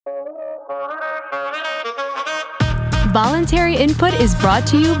Voluntary input is brought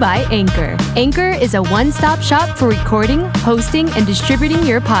to you by Anchor. Anchor is a one-stop shop for recording, hosting, and distributing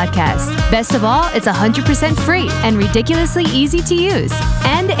your podcast. Best of all, it's 100% free and ridiculously easy to use.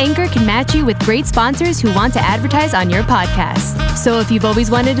 And Anchor can match you with great sponsors who want to advertise on your podcast. So if you've always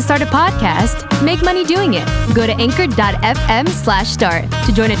wanted to start a podcast, make money doing it. Go to anchor.fm/start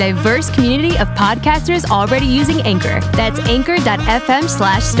to join a diverse community of podcasters already using Anchor. That's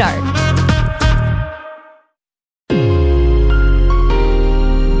anchor.fm/start.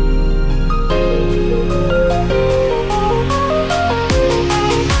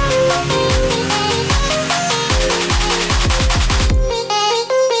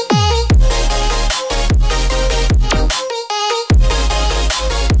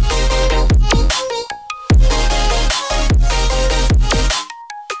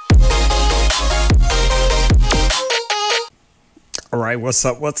 What's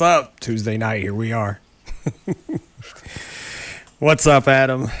up? What's up? Tuesday night, here we are. What's up,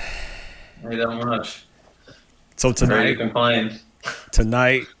 Adam? Ain't that much. So tonight,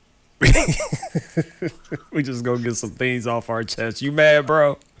 we just gonna get some things off our chest. You mad,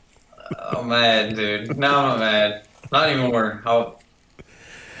 bro? I'm mad, dude. No, I'm not mad. Not anymore.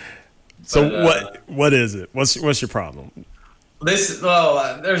 What is it? What's your problem?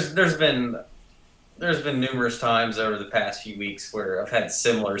 There's been numerous times over the past few weeks where I've had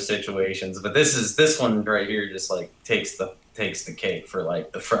similar situations, but this one right here just like takes the cake for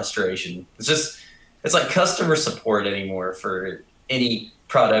like the frustration. It's like customer support anymore for any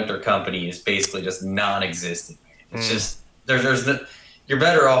product or company is basically just non-existent. It's just you're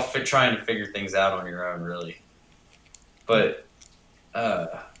better off trying to figure things out on your own, really. But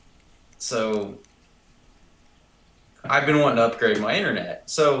so I've been wanting to upgrade my internet.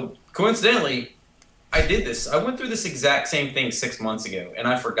 So coincidentally, I did this. I went through this exact same thing 6 months ago, and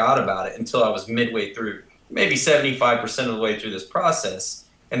I forgot about it until I was midway through, maybe 75% of the way through this process,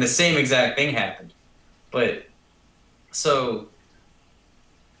 and the same exact thing happened. But so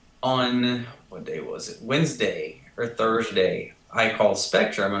on, what day was it? Wednesday or Thursday, I called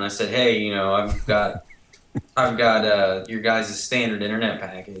Spectrum and I said, hey, I've got your guys' standard internet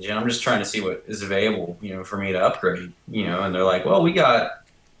package, and I'm just trying to see what is available, for me to upgrade, and they're like, well, we got,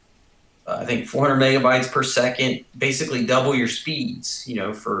 I think 400 megabytes per second, basically double your speeds,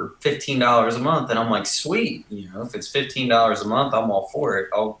 for $15 a month. And I'm like, sweet, if it's $15 a month, I'm all for it.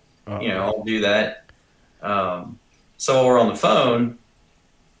 I'll do that. So while we're on the phone,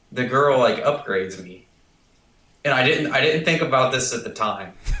 the girl like upgrades me, and I didn't think about this at the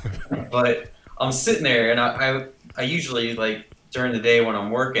time, but I'm sitting there and I usually like during the day when I'm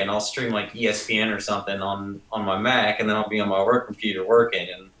working, I'll stream like ESPN or something on my Mac, and then I'll be on my work computer working,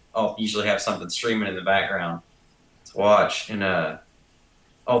 and I'll usually have something streaming in the background to watch. And all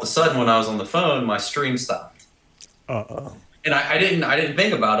of a sudden, when I was on the phone, my stream stopped. And I didn't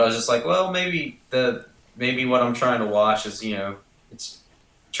think about it. I was just like, well, maybe what I'm trying to watch is, it's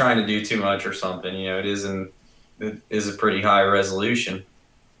trying to do too much or something. It is a pretty high resolution.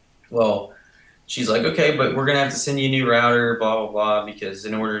 Well, she's like, okay, but we're gonna have to send you a new router, blah blah blah, because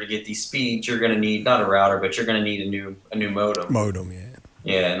in order to get these speeds, you're gonna need not a router, but you're gonna need a new modem. Modem, yeah.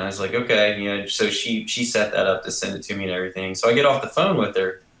 Yeah, and I was like, okay, so she set that up to send it to me and everything. So I get off the phone with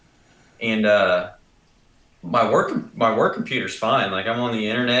her, and my work computer's fine. Like I'm on the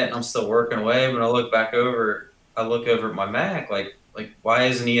internet and I'm still working away. But I look over at my Mac, like why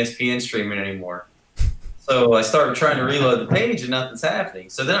isn't ESPN streaming anymore? So I started trying to reload the page and nothing's happening.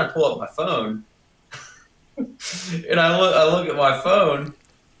 So then I pull up my phone, and I look at my phone,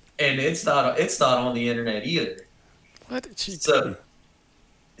 and it's not on the internet either. What did she do?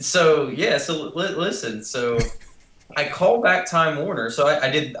 Listen. So I called back Time Warner. So I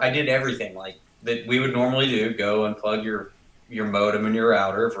did everything like that we would normally do. Go and plug your modem and your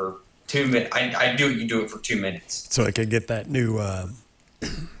router for 2 minutes. You do it for 2 minutes. So it could get that new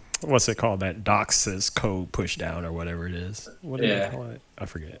what's it called? That DOCSIS code push down or whatever it is. What do they call it? I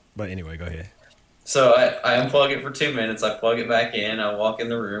forget. But anyway, go ahead. So I unplug it for 2 minutes. I plug it back in. I walk in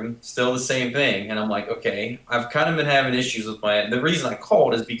the room. Still the same thing. And I'm like, okay, I've kind of been having issues with the reason I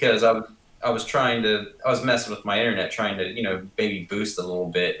called is because I was messing with my internet, trying to, maybe boost a little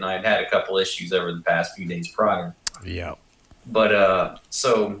bit. And I'd had a couple issues over the past few days prior. Yeah. But,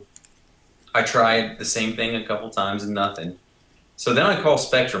 so I tried the same thing a couple times and nothing. So then I call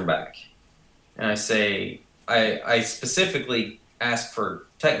Spectrum back and I say, I specifically asked for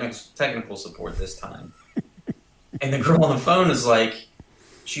technical support this time. And the girl on the phone is like,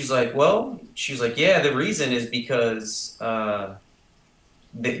 she's like, yeah, the reason is because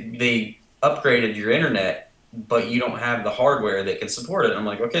they upgraded your internet but you don't have the hardware that can support it. I'm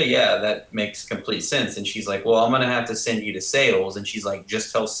like, okay, yeah, that makes complete sense. And she's like, well, I'm going to have to send you to sales. And she's like,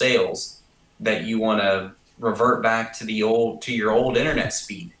 just tell sales that you want to revert back to your old internet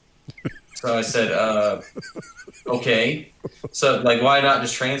speed. So I said, okay. So like, why not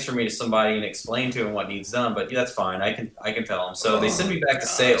just transfer me to somebody and explain to him what needs done? But yeah, that's fine. I can tell him. So they send me back to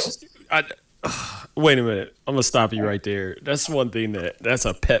sales. Wait a minute. I'm going to stop you right there. That's one thing that's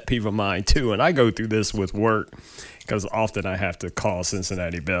a pet peeve of mine too. And I go through this with work because often I have to call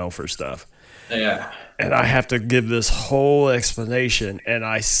Cincinnati Bell for stuff. Yeah. And I have to give this whole explanation, and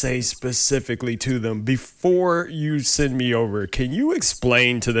I say specifically to them, before you send me over, can you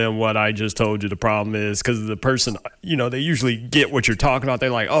explain to them what I just told you the problem is? Because the person, they usually get what you're talking about. They're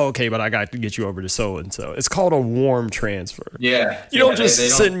like, oh, okay, but I got to get you over to so-and-so. It's called a warm transfer. Yeah. You don't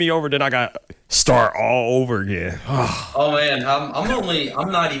just send me over, then I got to start all over again. Oh, man,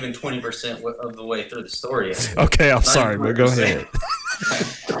 I'm not even 20% of the way through the story. Okay, I'm sorry, but go ahead.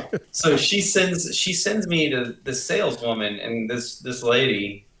 So she sends me to this saleswoman, and this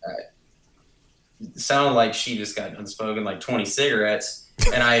lady sounded like she just got unspoken like 20 cigarettes.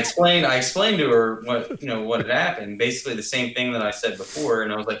 And I explained to her what had happened, basically the same thing that I said before.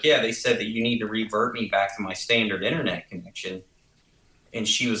 And I was like, yeah, they said that you need to revert me back to my standard internet connection. And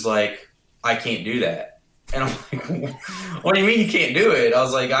she was like, I can't do that. And I'm like, what do you mean you can't do it? I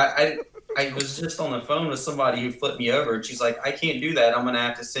was like, I was just on the phone with somebody who flipped me over, and she's like, I can't do that. I'm going to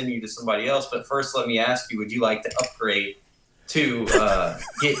have to send you to somebody else. But first, let me ask you, would you like to upgrade to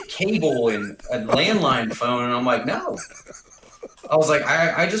get cable and a landline phone? And I'm like, no. I was like,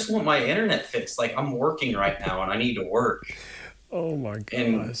 I just want my internet fixed. Like, I'm working right now, and I need to work. Oh, my gosh.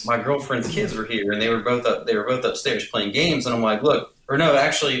 And my girlfriend's kids were here, and they were both upstairs playing games. And I'm like, look, or no,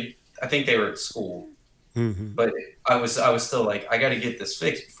 actually, I think they were at school. Mm-hmm. But I was still like, I got to get this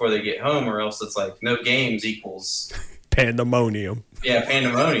fixed before they get home, or else it's like no games equals pandemonium. Yeah,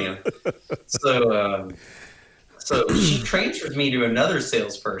 pandemonium. So she transfers me to another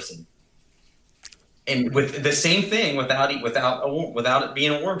salesperson, and with the same thing without it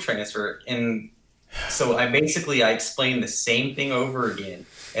being a warm transfer. And so I explained the same thing over again.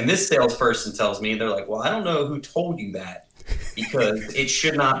 And this salesperson tells me, they're like, well, I don't know who told you that, because it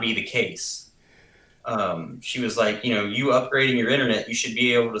should not be the case. She was like, you upgrading your internet, you should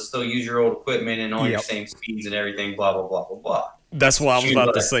be able to still use your old equipment and all your same speeds and everything, blah, blah, blah, blah, blah. That's what I was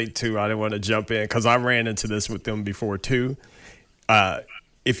about to say, too. I didn't want to jump in because I ran into this with them before, too.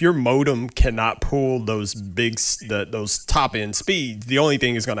 If your modem cannot pull those those top-end speeds, the only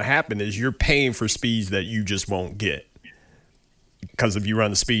thing that's going to happen is you're paying for speeds that you just won't get. Because if you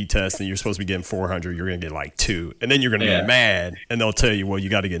run the speed test and you're supposed to be getting 400, you're going to get like 2. And then you're going to be mad, and they'll tell you, well, you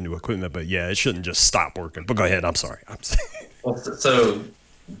got to get new equipment. But, yeah, it shouldn't just stop working. But go ahead. I'm sorry. Well, so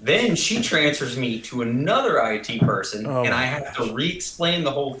then she transfers me to another IT person, and I have to re-explain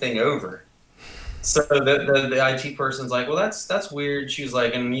the whole thing over. So the IT person's like, well, that's weird. She was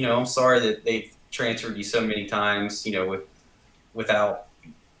like, and, I'm sorry that they've transferred you so many times, without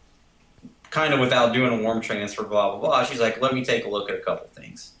doing a warm transfer, blah, blah, blah. She's like, let me take a look at a couple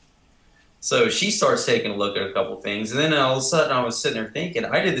things. So she starts taking a look at a couple things. And then all of a sudden I was sitting there thinking,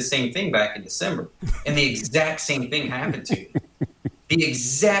 I did the same thing back in December. And the exact same thing happened to me. The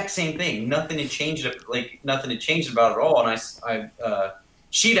exact same thing. Nothing had changed about it all. And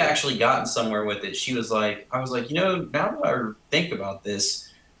she'd actually gotten somewhere with it. She was like, I was like, now that I think about this,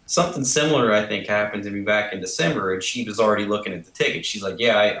 something similar, I think, happened to me back in December. And she was already looking at the ticket. She's like,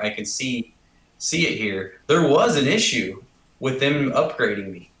 yeah, I can see it here. There was an issue with them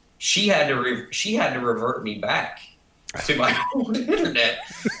upgrading me. She had to revert me back to my old internet.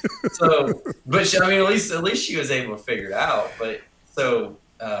 So, but at least she was able to figure it out. But so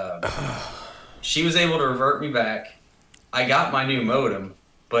she was able to revert me back. I got my new modem,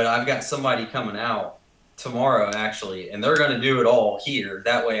 but I've got somebody coming out tomorrow actually, and they're going to do it all here.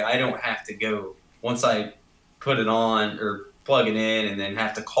 That way, I don't have to go once I put it on or plug it in, and then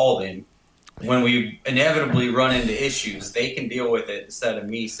have to call them. When we inevitably run into issues, they can deal with it instead of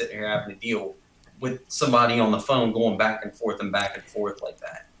me sitting here having to deal with somebody on the phone going back and forth like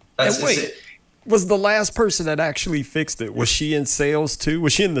that. That's just it. Was the last person that actually fixed it, was she in sales too?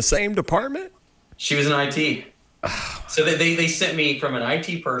 Was she in the same department? She was in IT. So they sent me from an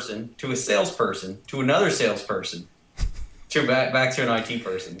IT person to a salesperson to another salesperson to back to an IT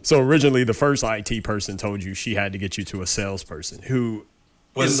person. So originally the first IT person told you she had to get you to a salesperson who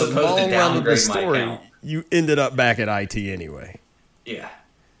was supposed to downgrade my account. You ended up back at IT anyway. Yeah.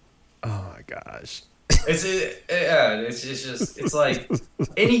 Oh my gosh. It's like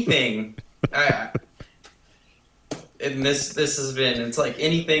anything. and this has been, it's like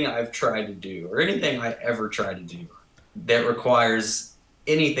anything I've tried to do or anything I ever try to do that requires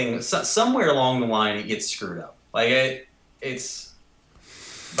anything, somewhere along the line it gets screwed up. Like it's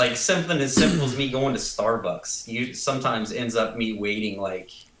like something as simple as me going to Starbucks sometimes ends up me waiting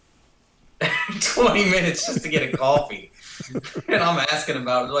like 20 minutes just to get a coffee. And I'm asking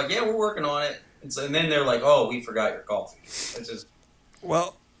about it, like, yeah, we're working on it. And then they're like, oh, we forgot your coffee. It's just,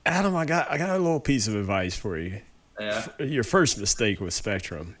 well, Adam, I got a little piece of advice for you. yeah. Your first mistake was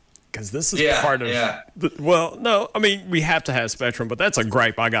Spectrum, because this is part of. Yeah. Well, no, I mean we have to have Spectrum, but that's a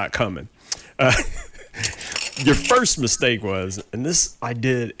gripe I got coming. Your first mistake was, and this I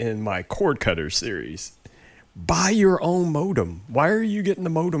did in my cord cutter series, buy your own modem. Why are you getting the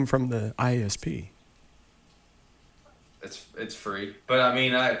modem from the ISP? It's free, but I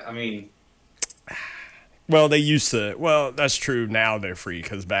mean. Well, they used to. Well, that's true. Now they're free,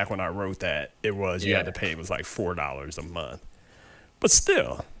 because back when I wrote that, it was you had to pay. It was like $4 a month. But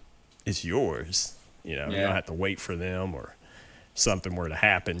still, it's yours. You know, you don't have to wait for them, or something were to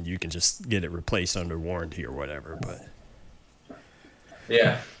happen, you can just get it replaced under warranty or whatever. But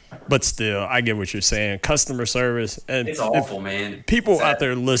yeah. But still, I get what you're saying. Customer service, and it's awful, man. People out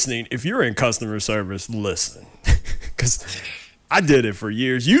there listening, if you're in customer service, listen, because I did it for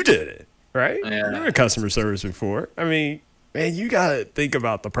years. You did it. Right? Yeah. You're in customer service before. I mean, man, you got to think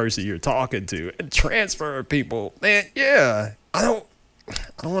about the person you're talking to and transfer people. Man, yeah. I don't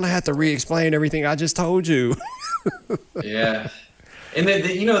want to have to re-explain everything I just told you. Yeah. And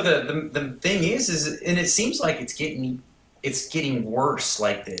the thing is, and it seems like it's getting worse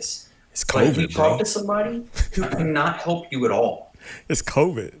like this. It's COVID. Like you talk to somebody who cannot help you at all. It's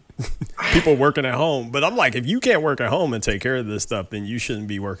COVID. People working at home. But I'm like, if you can't work at home and take care of this stuff, then you shouldn't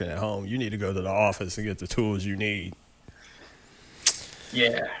be working at home. You need to go to the office and get the tools you need.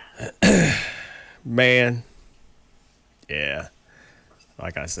 Yeah. Man. Yeah.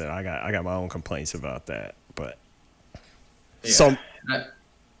 Like I said, I got my own complaints about that. But yeah.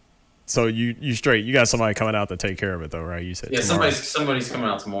 So you straight. You got somebody coming out to take care of it though, right? You said somebody's coming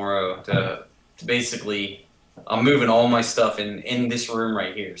out tomorrow to basically. I'm moving all my stuff in this room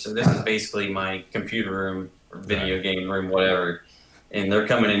right here. So this is basically my computer room or video game room, whatever. And they're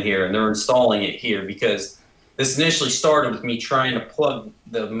coming in here and they're installing it here because this initially started with me trying to plug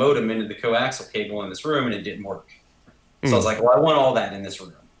the modem into the coaxial cable in this room and it didn't work. So I was like, well, I want all that in this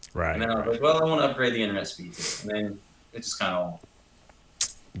room. Right. And then I was like, well, I want to upgrade the internet speed too. And then it just kind of all.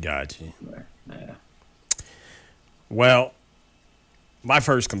 Got you. Yeah. Well, my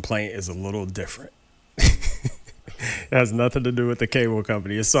first complaint is a little different. It has nothing to do with the cable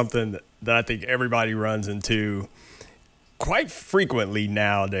company. It's something that I think everybody runs into quite frequently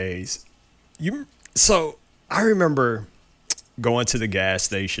nowadays. So I remember going to the gas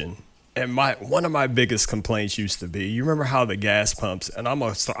station, and one of my biggest complaints used to be, you remember how the gas pumps, and I'm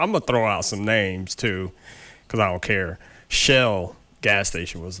gonna throw out some names too, because I don't care. Shell gas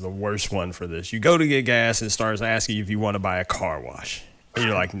station was the worst one for this. You go to get gas and it starts asking you if you want to buy a car wash, and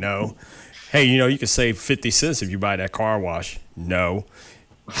you're like, no. Hey, you can save 50 cents if you buy that car wash. No.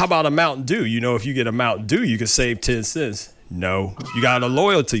 How about a Mountain Dew? If you get a Mountain Dew, you can save 10 cents. No. You got a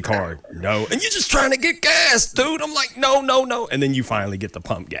loyalty card. No. And you're just trying to get gas, dude. I'm like, no. And then you finally get the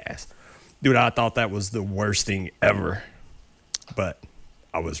pump gas. Dude, I thought that was the worst thing ever. But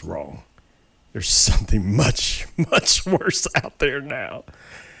I was wrong. There's something much, much worse out there now.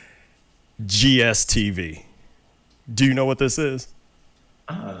 GSTV. Do you know what this is?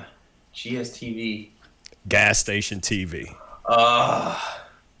 GSTV. Gas station TV.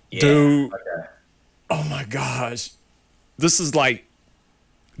 Yeah. Dude. Okay. Oh my gosh. This is one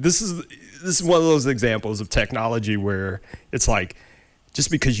of those examples of technology where it's like, just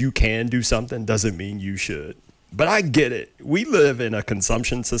because you can do something doesn't mean you should. But I get it. We live in a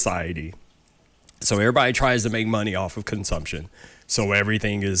consumption society. So everybody tries to make money off of consumption. So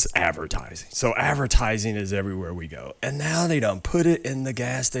everything is advertising. So advertising is everywhere we go. And now they done put it in the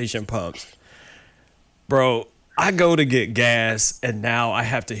gas station pumps. Bro, I go to get gas and now I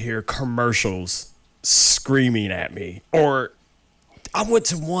have to hear commercials screaming at me. Or I went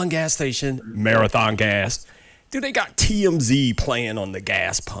to one gas station, Marathon Gas. Dude, they got TMZ playing on the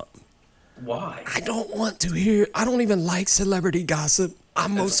gas pump. Why? I don't want to hear. I don't even like celebrity gossip. I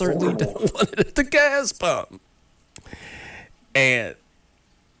most certainly don't want it at the gas pump. And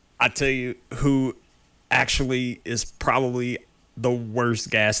I tell you who actually is probably the worst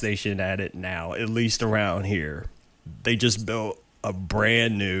gas station at it now, at least around here. They just built a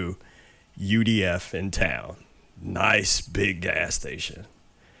brand new UDF in town. Nice big gas station.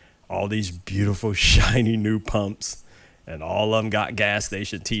 All these beautiful, shiny new pumps, and all of them got gas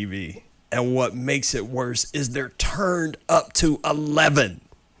station TV. And what makes it worse is they're turned up to 11.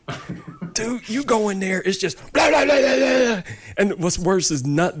 Dude, you go in there, it's just blah, blah, blah, blah, blah. And what's worse is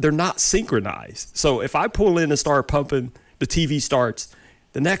they're not synchronized. So if I pull in and start pumping, the TV starts.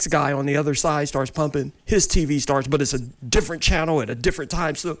 The next guy on the other side starts pumping, his TV starts, but it's a different channel at a different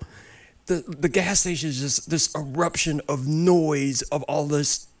time. So the gas station is just this eruption of noise of all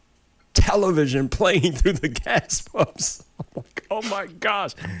this television playing through the gas pumps. I'm like, oh my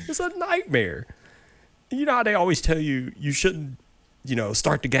gosh, it's a nightmare. You know how they always tell you shouldn't,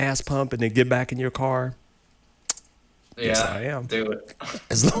 start the gas pump and then get back in your car? Yeah, yes, I am. Do it.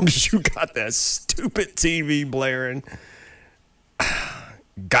 As long as you got that stupid TV blaring,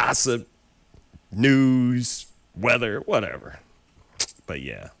 gossip, news, weather, whatever. But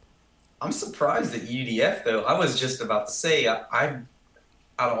yeah. I'm surprised at UDF, though. I was just about to say, I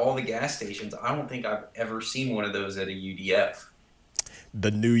out of all the gas stations, I don't think I've ever seen one of those at a UDF.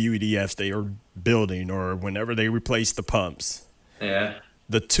 The new UDFs they are building, or whenever they replace the pumps. Yeah.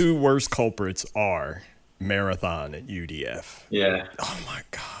 The two worst culprits are Marathon and UDF. Yeah. Oh my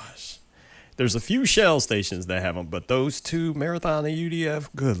gosh. There's a few Shell stations that have them, but those two, Marathon and UDF,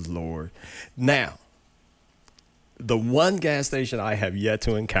 good Lord. Now, the one gas station I have yet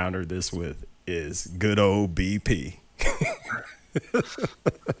to encounter this with is good old BP.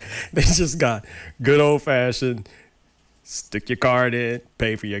 They just got good old fashioned stick your card in,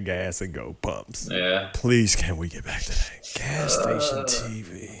 pay for your gas, and go pumps. Yeah. Please, can we get back to that gas station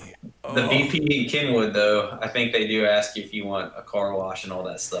TV? Oh. The BP in Kenwood, though, I think they do ask you if you want a car wash and all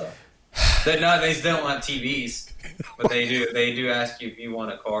that stuff. They don't want TVs, but they do ask you if you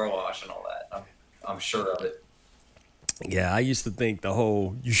want a car wash and all that. I'm sure of it. Yeah, I used to think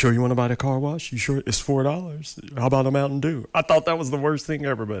you sure you want to buy the car wash? You sure it's $4? How about a Mountain Dew? I thought that was the worst thing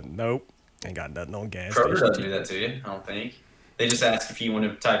ever, but nope. Ain't got nothing on gas Kroger station. doesn't do that to you, I don't think. They just ask if you want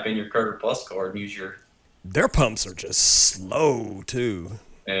to type in your Kroger Plus card and use your... Their pumps are just slow, too.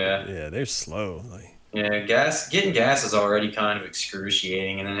 Yeah. Yeah, they're slow. Yeah, getting gas is already kind of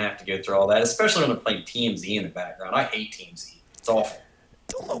excruciating, and then have to go through all that, especially when they're playing TMZ in the background. I hate TMZ. It's awful.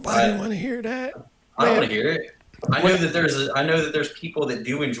 Don't nobody want to hear that. I don't want to hear it. I know that there's people that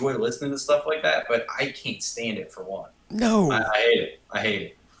do enjoy listening to stuff like that, but I can't stand it for one. No. I hate it. I hate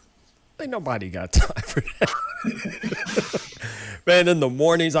it. Ain't nobody got time for that. Man, in the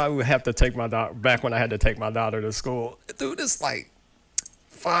mornings I would have to take my daughter, back when I had to take my daughter to school. Dude, it's like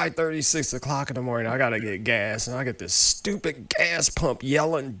 5:30, 6 o'clock in the morning. I got to get gas, and I get this stupid gas pump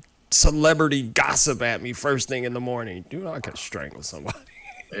yelling celebrity gossip at me first thing in the morning. Dude, I could strangle somebody.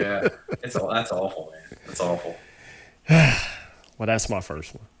 Yeah, that's awful, man. That's awful. Well, that's my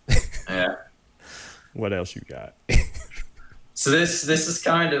first one. Yeah. What else you got? So this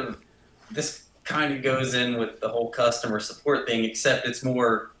kind of goes in with the whole customer support thing, except it's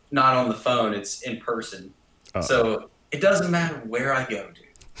more not on the phone, it's in person. Uh-oh. So it doesn't matter where I go, dude.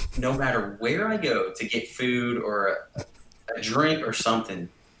 No matter where I go to get food or a drink or something,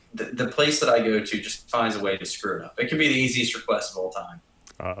 the place that I go to just finds a way to screw it up. It can be the easiest request of all time.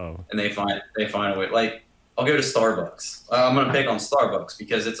 Uh-oh. And they find a way. Like, I'll go to Starbucks. I'm going to pick on Starbucks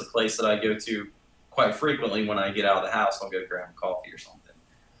because it's a place that I go to quite frequently when I get out of the house. I'll go grab a coffee or something.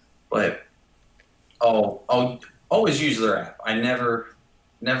 But I'll always use their app. I never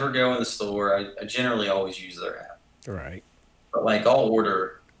go in the store. I generally always use their app. Right. But like I'll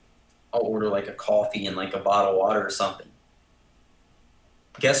order like a coffee and like a bottle of water or something.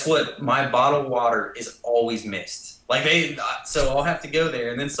 Guess what? My bottled water is always missed. So I'll have to go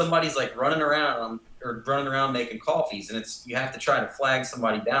there, and then somebody's like running around making coffees, and you have to try to flag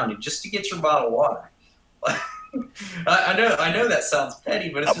somebody down just to get your bottled water. I know that sounds petty,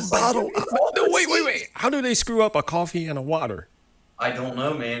 but it's just bottle. Wait. How do they screw up a coffee and a water? I don't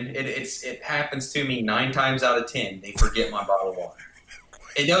know, man. It happens to me 9 times out of 10. They forget my bottled water.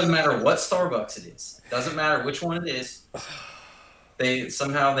 It doesn't matter what Starbucks it is. It doesn't matter which one it is. They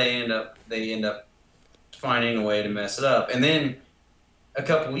end up finding a way to mess it up. And then a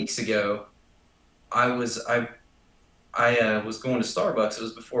couple weeks ago, I was going to Starbucks. It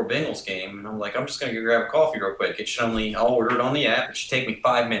was before Bengals game, and I'm like, I'm just gonna go grab a coffee real quick. I'll order it on the app. It should take me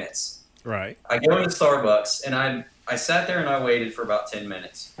 5 minutes. Right. I go into Starbucks, and I sat there and I waited for about 10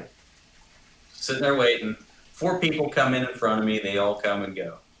 minutes, sitting there waiting. 4 people come in front of me. They all come and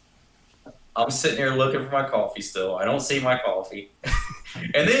go. I'm sitting here looking for my coffee still. I don't see my coffee.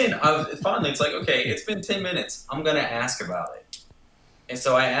 And then finally, it's like, okay, it's been 10 minutes. I'm going to ask about it. And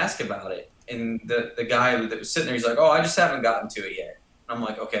so I ask about it. And the guy that was sitting there, he's like, oh, I just haven't gotten to it yet. And I'm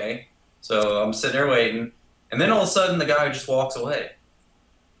like, okay. So I'm sitting there waiting. And then all of a sudden, the guy just walks away.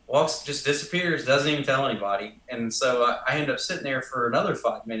 walks, just disappears, doesn't even tell anybody. And so I end up sitting there for another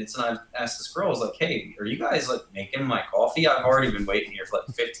 5 minutes, and I asked this girl, I was like, hey, are you guys like making my coffee? I've already been waiting here for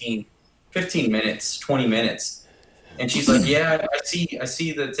like 15 minutes, 20 minutes. And she's like, yeah, I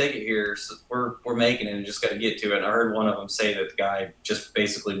see the ticket here. So we're making it and just got to get to it. And I heard one of them say that the guy just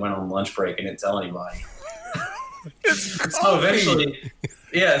basically went on lunch break and didn't tell anybody. So eventually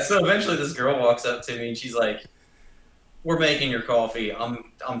this girl walks up to me and she's like, we're making your coffee.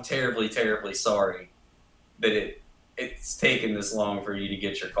 I'm terribly, terribly sorry that it's taken this long for you to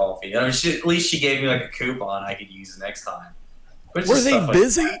get your coffee. I mean, at least she gave me like a coupon I could use next time. Were they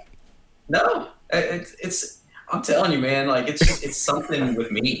busy? No, it's. I'm telling you, man. Like it's something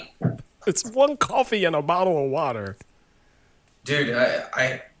with me. It's one coffee and a bottle of water. Dude,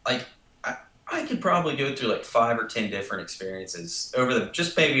 I could probably go through like 5 or 10 different experiences over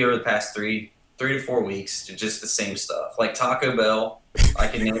the past 3 to 4 weeks to just the same stuff. Like Taco Bell, I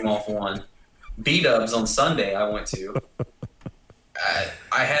can name off one. B-Dubs on Sunday I went to.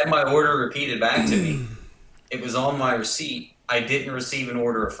 I had my order repeated back to me. It was on my receipt. I didn't receive an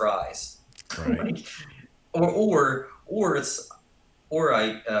order of fries. Right.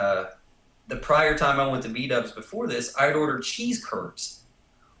 The prior time I went to B-Dubs before this, I'd ordered cheese curds.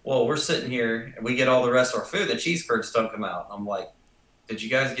 Well, we're sitting here and we get all the rest of our food. The cheese curds don't come out. I'm like, did you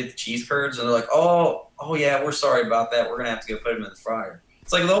guys get the cheese curds? And they're like, oh yeah, we're sorry about that. We're going to have to go put them in the fryer.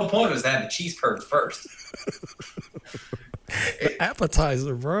 It's like the whole point was to have the cheese curds first.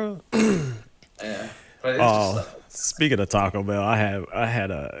 Appetizer, bro. Yeah. But it's just stuff. Speaking of Taco Bell,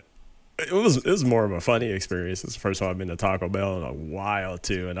 it was more of a funny experience. It's the first time I've been to Taco Bell in a while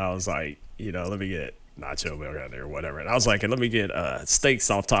too. And I was like, let me get nacho bell down there or whatever. And I was like, let me get a steak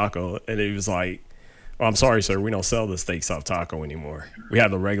soft taco. And he was like, oh, I'm sorry, sir. We don't sell the steak soft taco anymore. We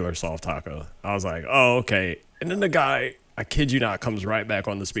have the regular soft taco. I was like, oh, okay. And then the guy, I kid you not, comes right back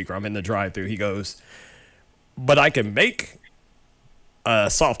on the speaker. I'm in the drive-thru. He goes, but I can make a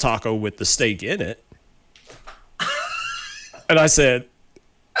soft taco with the steak in it. And I said,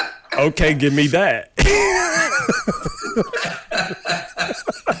 okay, give me that.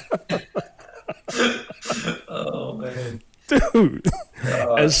 Oh, man. Dude.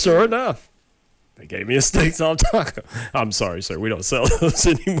 And sure enough, they gave me a steak soft taco. I'm sorry, sir. We don't sell those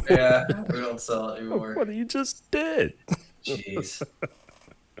anymore. Yeah, we don't sell it anymore. What you just did? Jeez.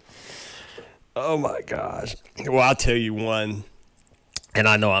 Oh, my gosh. Well, I'll tell you one, and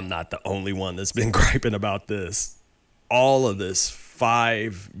I know I'm not the only one that's been griping about this. All of this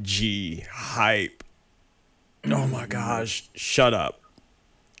 5G hype. Oh, my gosh. Shut up.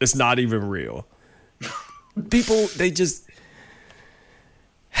 It's not even real. People, they just...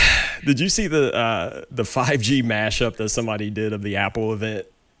 Did you see the 5G mashup that somebody did of the Apple event?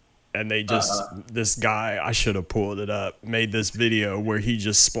 And they just, this guy, I should have pulled it up, made this video where he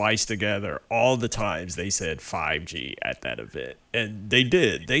just spliced together all the times they said 5G at that event. And they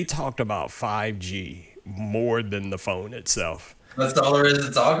did. They talked about 5G more than the phone itself. That's all there is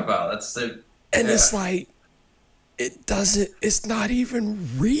to talk about. And it's like, it's not even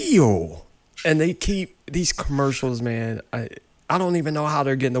real. And they keep these commercials, man. I don't even know how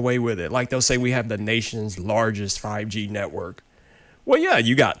they're getting away with it. Like they'll say we have the nation's largest 5G network. Well, yeah,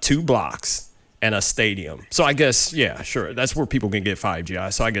 you got 2 blocks and a stadium. So I guess, yeah, sure. That's where people can get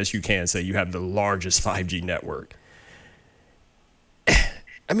 5G. So I guess you can say you have the largest 5G network.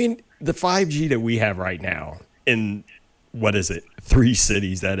 I mean, the 5G that we have right now in, 3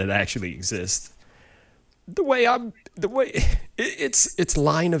 cities that it actually exists. It's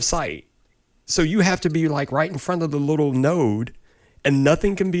line of sight. So you have to be like right in front of the little node and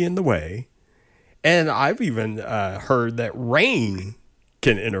nothing can be in the way. And I've even heard that rain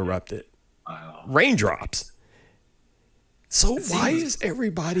can interrupt it. Wow. Raindrops. So why is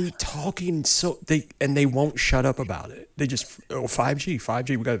everybody talking they won't shut up about it? They just,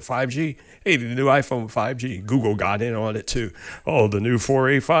 5G, we got 5G. Hey, the new iPhone 5G. Google got in on it too. Oh, the new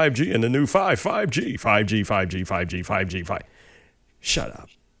 4A 5G and the new 5G. Shut up.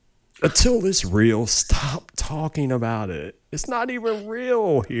 Until it's real, stop talking about it. It's not even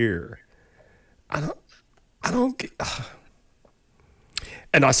real here. I don't get.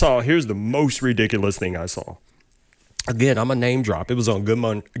 And here's the most ridiculous thing I saw. Again, I'm a name drop. It was on Good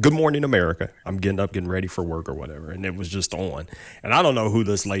Morning America. I'm getting ready for work or whatever. And it was just on. And I don't know who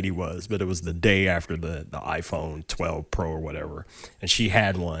this lady was, but it was the day after the iPhone 12 Pro or whatever. And she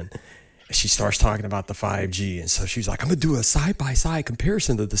had one. And she starts talking about the 5G. And so she's like, I'm going to do a side-by-side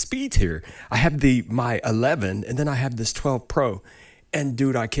comparison of the speeds here. I have my 11 and then I have this 12 Pro. And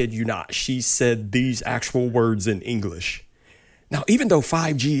dude, I kid you not, she said these actual words in English. Now, even though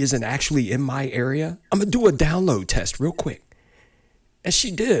 5G isn't actually in my area, I'm going to do a download test real quick. And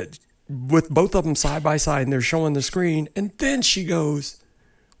she did, with both of them side by side, and they're showing the screen. And then she goes,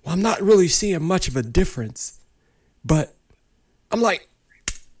 well, I'm not really seeing much of a difference. But I'm like,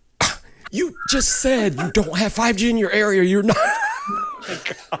 you just said you don't have 5G in your area. You're not.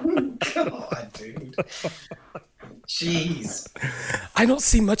 God, dude. Jeez. I don't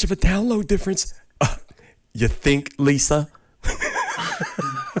see much of a download difference. You think, Lisa?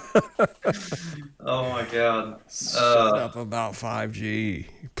 Oh my God. Shut up about 5G,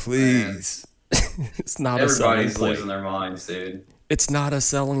 please. It's not a selling Everybody's point. losing their minds, dude. It's not a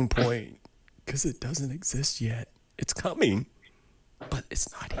selling point because it doesn't exist yet. It's coming, but it's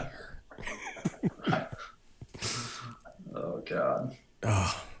not here. Oh God.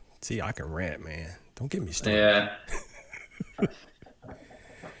 Oh, see, I can rant, man. Don't get me started. Yeah.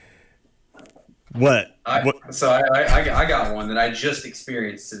 What? So I got one that I just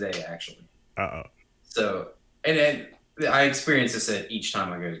experienced today, actually. Uh-oh. So, and then I experience this at each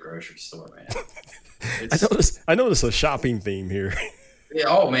time I go to the grocery store, man. I noticed a shopping theme here. Yeah,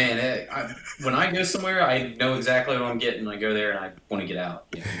 oh man, when I go somewhere, I know exactly what I'm getting. I go there and I want to get out.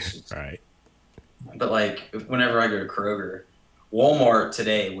 You know, Right. But like, whenever I go to Kroger, Walmart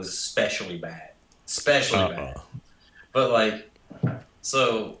today was especially bad. Bad. But like,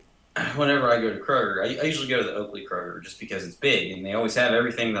 so whenever I go to Kroger, I usually go to the Oakley Kroger just because it's big and they always have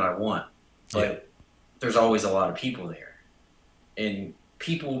everything that I want. But there's always a lot of people there. And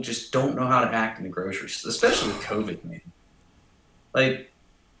people just don't know how to act in the grocery store, especially with COVID, man. Like,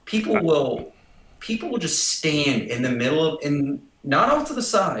 people will just stand in the middle of, and not off to the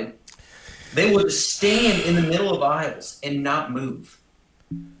side. They will just stand in the middle of aisles and not move.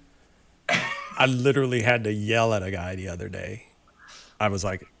 I literally had to yell at a guy the other day. I was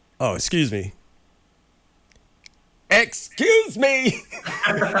like, oh, excuse me. Excuse me.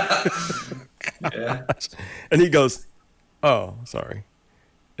 Yeah. And he goes, oh, sorry.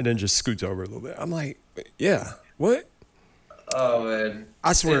 And then just scoots over a little bit. I'm like, yeah, what? Oh, man.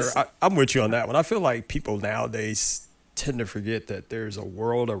 I swear, I'm with you on that one. I feel like people nowadays tend to forget that there's a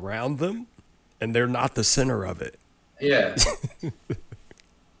world around them and they're not the center of it. Yeah.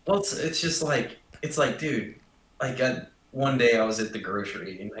 Well, it's just like, it's like, dude, like one day I was at the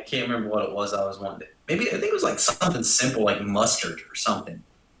grocery and I can't remember what it was I was wanting. Maybe I think it was like something simple like mustard or something.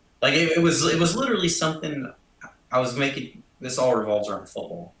 Like it was literally something I was making. This all revolves around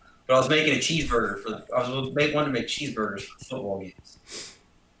football, but I was making a cheeseburger wanted to make cheeseburgers for football games,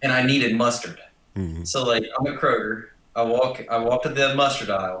 and I needed mustard. Mm-hmm. So like I'm at Kroger, I walk to the mustard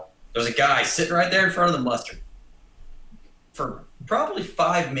aisle. There's a guy sitting right there in front of the mustard for probably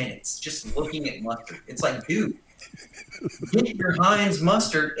 5 minutes just looking at mustard. It's like, dude, get your Heinz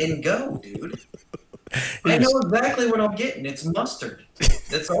mustard and go, dude. I know exactly what I'm getting. It's mustard.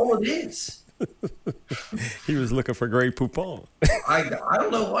 That's all it is. He was looking for Grey Poupon. I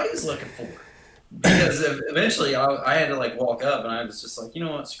don't know what he's looking for. Because eventually I had to like walk up and I was just like, you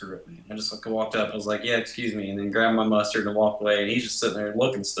know what, screw it, man. I just like walked up. I was like, yeah, excuse me, and then grabbed my mustard and walked away. And he's just sitting there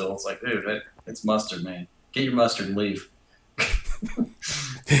looking still. It's like, dude, it's mustard, man. Get your mustard and leave.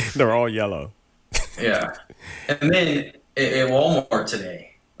 They're all yellow. Yeah. And then at Walmart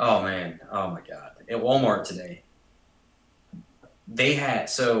today, oh man, oh my God. At Walmart today, they had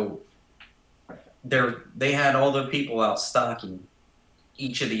all the people out stocking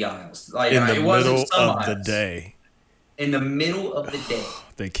each of the aisles. Like in the it wasn't middle some of the aisles. day. In the middle of the day.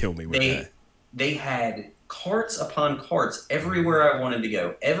 They killed me with that. They had carts upon carts everywhere I wanted to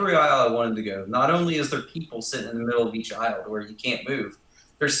go. Every aisle I wanted to go. Not only is there people sitting in the middle of each aisle where you can't move,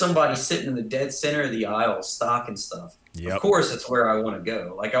 there's somebody sitting in the dead center of the aisle stocking stuff. Yep. Of course, it's where I want to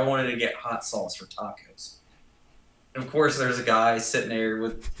go. Like, I wanted to get hot sauce for tacos. And of course, there's a guy sitting there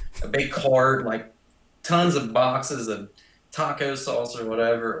with a big cart, like tons of boxes of taco sauce or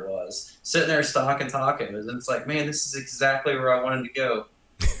whatever it was, sitting there stocking tacos. And it's like, man, this is exactly where I wanted to go.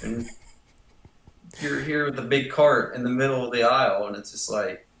 And you're here with a big cart in the middle of the aisle, and it's just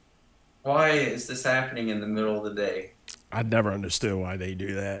like, why is this happening in the middle of the day? I never understood why they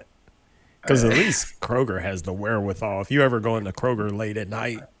do that. Because at least Kroger has the wherewithal. If you ever go into Kroger late at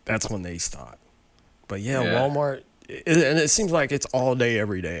night, that's when they stock. But yeah, Walmart, and it seems like it's all day,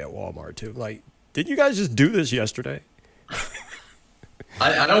 every day at Walmart too. Like, did you guys just do this yesterday?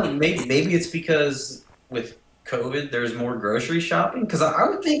 I don't. Maybe it's because with COVID, there's more grocery shopping. Because I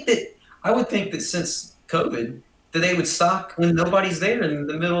would think that since COVID, that they would stock when nobody's there in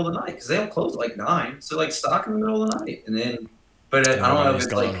the middle of the night, because they'll close at like 9. So like stock in the middle of the night, and then. But I don't know if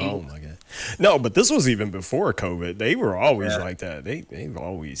it's like people. Home, I guess. No, but this was even before COVID. They were always like that. They've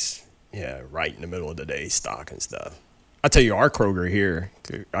always right in the middle of the day stocking stuff. I tell you, our Kroger here,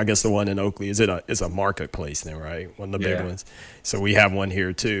 I guess the one in Oakley, is a marketplace then, right? One of the big ones. So we have one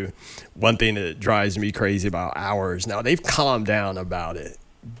here too. One thing that drives me crazy about ours, now they've calmed down about it,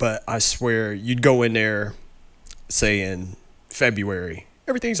 but I swear you'd go in there, say in February,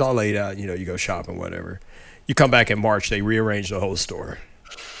 everything's all laid out, you go shopping, whatever. You come back in March, they rearrange the whole store.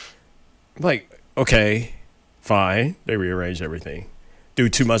 I'm like, okay, fine. They rearrange everything.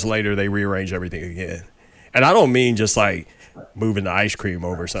 Dude, 2 months later, they rearrange everything again. And I don't mean just like moving the ice cream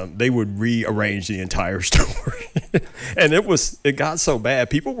over or something. They would rearrange the entire store. And it got so bad.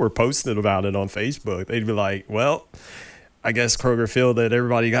 People were posting about it on Facebook. They'd be like, well, I guess Kroger feel that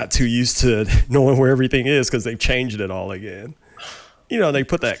everybody got too used to knowing where everything is because they've changed it all again. They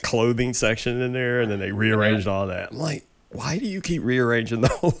put that clothing section in there and then they rearranged all that. I'm like, why do you keep rearranging the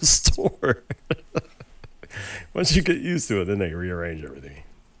whole store? Once you get used to it, then they rearrange everything.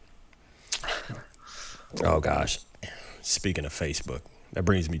 Oh, gosh. Speaking of Facebook, that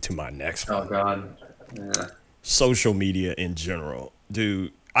brings me to my next one. Oh, God. Yeah. Social media in general.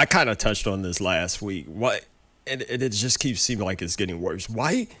 Dude, I kind of touched on this last week. And it just keeps seeming like it's getting worse.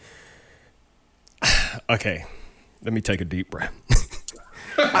 Why? Okay, let me take a deep breath.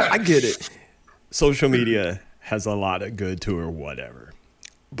 I get it. Social media has a lot of good to it or whatever.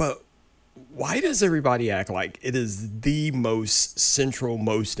 But why does everybody act like it is the most central,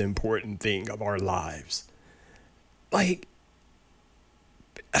 most important thing of our lives? Like,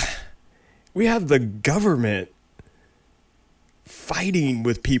 we have the government fighting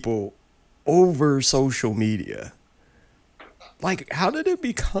with people over social media. Like, how did it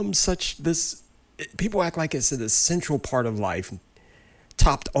become people act like it's an essential part of life,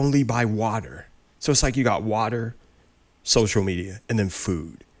 topped only by water. So it's like you got water, social media, and then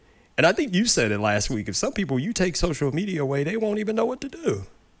food. And I think you said it last week. If some people, you take social media away, they won't even know what to do.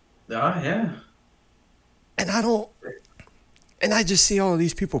 Yeah. And I just see all of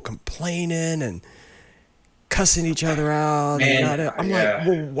these people complaining and cussing each other out. Man, I'm like,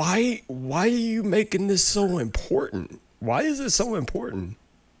 well, why are you making this so important? Why is it so important?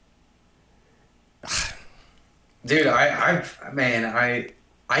 Dude, I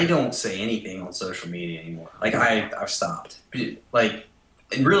don't say anything on social media anymore. Like I've stopped. Like,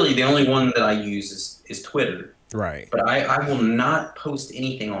 and really the only one that I use is Twitter. Right. But I will not post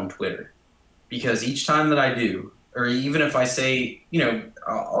anything on Twitter because each time that I do, or even if I say, I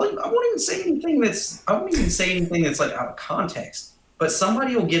won't even say anything that's like out of context. But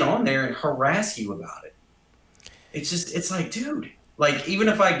somebody will get on there and harass you about it. It's like, dude, like even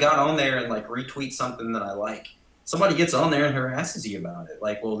if I got on there and like retweet something that I like, somebody gets on there and harasses you about it.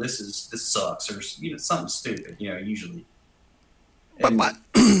 Like, well, this sucks, or something stupid, usually. But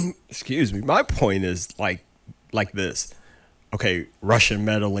excuse me, my point is like this. Okay, Russian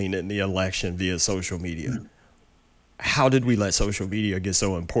meddling in the election via social media. Mm-hmm. How did we let social media get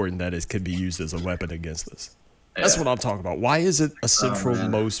so important that it could be used as a weapon against us? Yeah. That's what I'm talking about. Why is it a central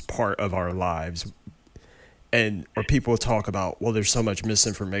most part of our lives? Or people talk about, well, there's so much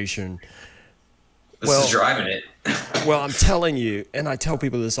misinformation. This is driving it. Well, I'm telling you, and I tell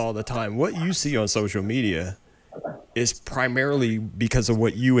people this all the time, what you see on social media is primarily because of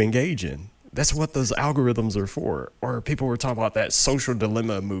what you engage in. That's what those algorithms are for. Or people were talking about that Social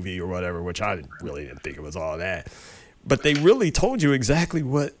Dilemma movie or whatever, which I really didn't think it was all that. But they really told you exactly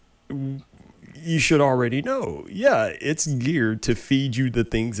what you should already know. Yeah, it's geared to feed you the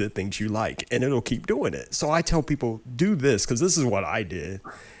things it thinks you like, and it'll keep doing it. So I tell people, do this, because this is what I did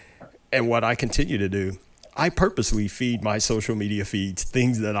and what I continue to do. I purposely feed my social media feeds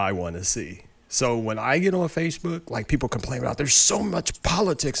things that I want to see. So when I get on Facebook, like people complain about, there's so much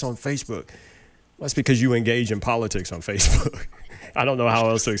politics on Facebook. Well, that's because you engage in politics on Facebook. I don't know how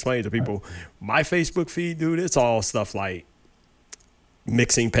else to explain it to people. My Facebook feed, dude, it's all stuff like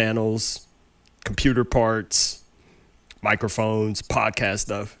mixing panels, computer parts, microphones, podcast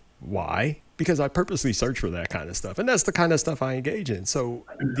stuff. Why? Because I purposely search for that kind of stuff. And that's the kind of stuff I engage in. So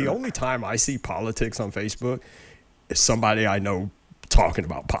the only time I see politics on Facebook is somebody I know talking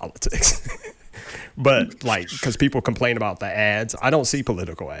about politics. But like, because people complain about the ads, I don't see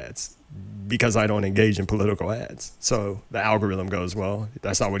political ads because I don't engage in political ads. So the algorithm goes, well,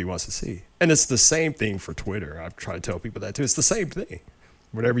 that's not what he wants to see. And it's the same thing for Twitter. I've tried to tell people that too. It's the same thing.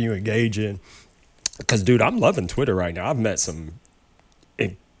 Whatever you engage in. Because, dude, I'm loving Twitter right now. I've met some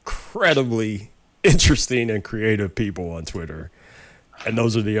incredibly interesting and creative people on Twitter. And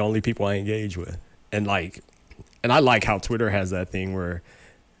those are the only people I engage with. And I like how Twitter has that thing where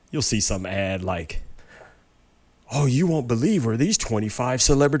you'll see some ad like, oh, you won't believe where these 25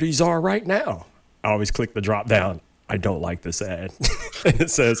 celebrities are right now. I always click the drop down. I don't like this ad. And it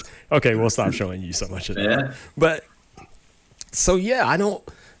says, okay, we'll stop showing you so much of that. Yeah. But So yeah, I don't,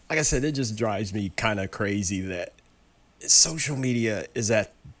 like I said, it just drives me kind of crazy that social media is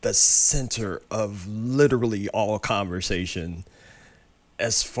at the center of literally all conversation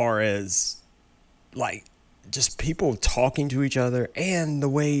as far as like just people talking to each other, and the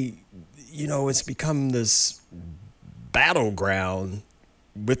way, it's become this battleground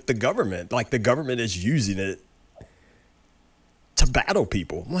with the government. Like the government is using it to battle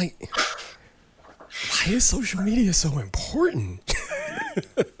people. I'm like, why is social media so important?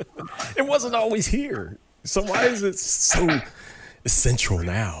 It wasn't always here. So why is it so essential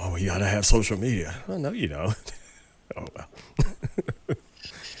now? Oh, you gotta have social media. Oh, no, you don't. Oh, well.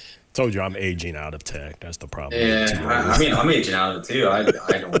 Told you I'm aging out of tech. That's the problem. Yeah, I mean, I'm aging out of it too. I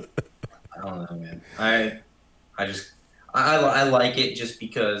don't know, man. I like it just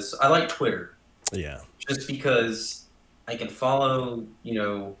because I like Twitter. Yeah. Just because I can follow,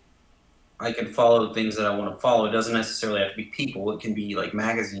 I can follow things that I want to follow. It doesn't necessarily have to be people. It can be like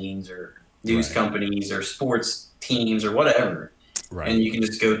magazines or news companies or sports teams or whatever. Right. And you can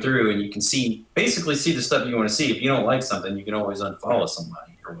just go through and you can basically see the stuff you want to see. If you don't like something, you can always unfollow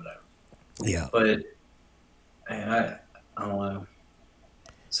somebody or whatever. Yeah. But man, I don't know.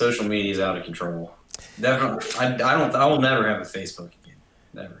 Social media is out of control. Definitely. I will never have a Facebook again.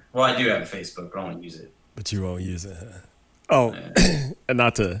 Never. Well, I do have a Facebook, but I don't use it. But you won't use it. Huh? Oh, and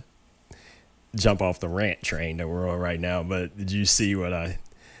not to jump off the rant train that we're on right now, but did you see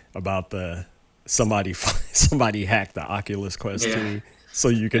about somebody hacked the Oculus Quest 2 so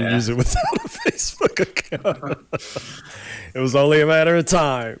you can use it without a Facebook account? It was only a matter of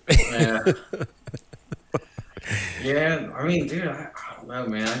time. Yeah, I mean, dude, I don't know,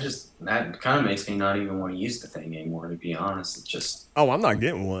 man. That kind of makes me not even want to use the thing anymore, to be honest. It's just... Oh, I'm not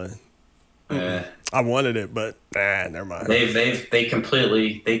getting one. I wanted it, but never mind. They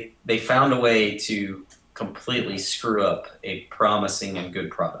completely they found a way to completely screw up a promising and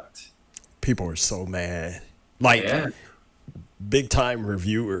good product. People are so mad. Like big time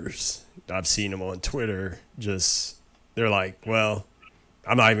reviewers. I've seen them on Twitter. They're like, well,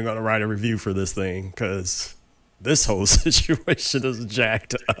 I'm not even going to write a review for this thing because this whole situation is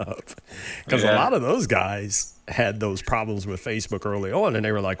jacked up. Because a lot of those guys had those problems with Facebook early on, and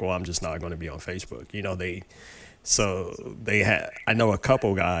they were like, well, I'm just not going to be on Facebook. I know a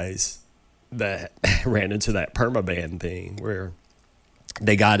couple guys that ran into that permaban thing where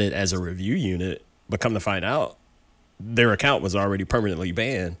they got it as a review unit, but come to find out their account was already permanently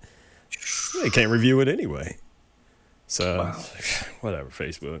banned. They can't review it anyway. So whatever,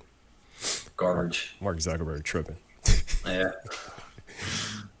 Facebook. Garbage. Mark Zuckerberg tripping. Yeah.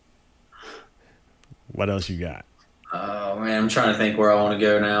 What else you got? Oh man, I'm trying to think where I want to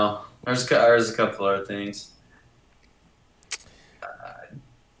go now. There's a couple other things.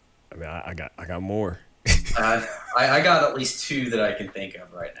 I mean, I got more. I got at least two that I can think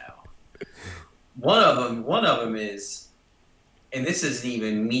of right now. One of them is, and this isn't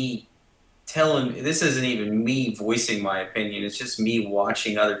even me voicing my opinion. It's just me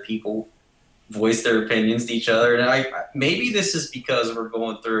watching other people voice their opinions to each other. And maybe this is because we're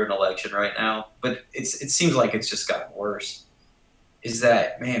going through an election right now, but it seems like it's just gotten worse. Is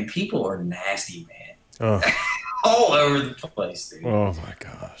that, man, people are nasty, man. Oh. All over the place, dude. Oh my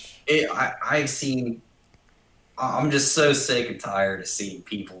gosh. I'm just so sick and tired of seeing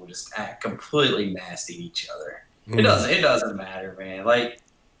people just act completely nasty to each other. It doesn't matter, man. Like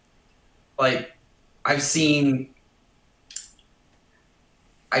I've seen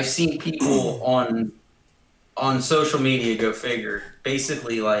people on social media, go figure,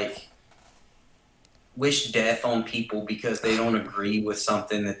 basically like wish death on people because they don't agree with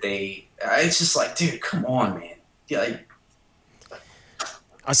something that it's just like, dude, come on, man. Like,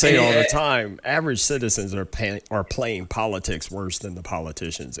 I say all the time, average citizens are playing politics worse than the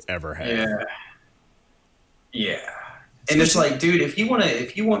politicians ever have. Yeah. And it's like, dude, if you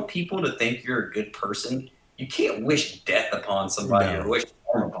want people to think you're a good person, you can't wish death upon somebody or wish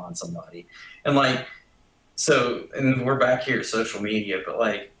harm upon somebody. And and we're back here at social media, but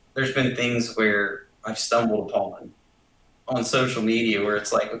like, there's been things where I've stumbled upon on social media where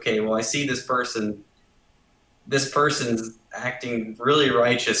it's like, okay, well, I see this person's acting really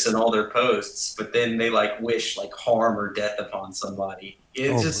righteous in all their posts, but then they like wish like harm or death upon somebody.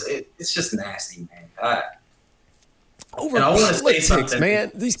 It's just nasty, man. Over politics,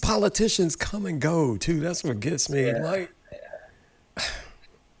 man. These politicians come and go too. That's what gets me. And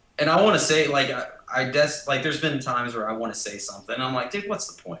I want to say, like, there's been times where I want to say something. And I'm like, dude,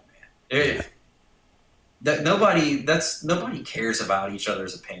 what's the point, man? Nobody cares about each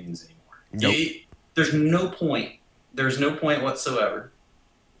other's opinions anymore. Nope. There's no point. There's no point whatsoever.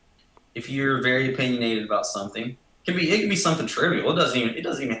 If you're very opinionated about something, It can be something trivial. It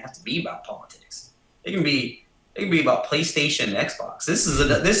doesn't even have to be about politics. It can be about PlayStation and Xbox. This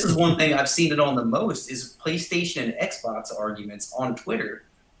is one thing I've seen it on the most is PlayStation and Xbox arguments on Twitter,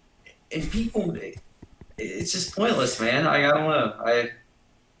 and people, it's just pointless, man. I don't know.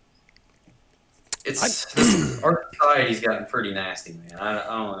 Our society's gotten pretty nasty, man. I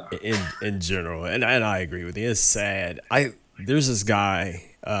don't know. In general, and I agree with you. It's sad. There's this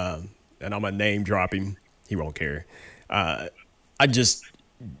guy, and I'm gonna name drop him. He won't care. I just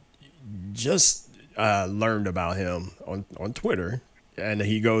learned about him on Twitter, and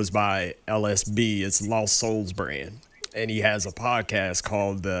he goes by LSB. It's Lost Souls Brand, and he has a podcast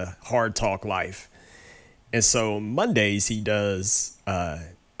called the Hard Talk Life. And so Mondays he does a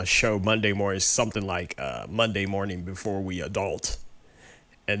show Monday morning, something like Monday Morning Before We Adult.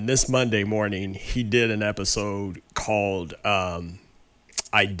 And this Monday morning he did an episode called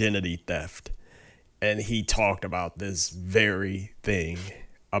Identity Theft. And he talked about this very thing,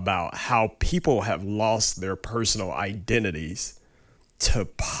 about how people have lost their personal identities to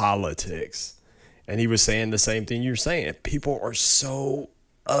politics. And he was saying the same thing you're saying. People are so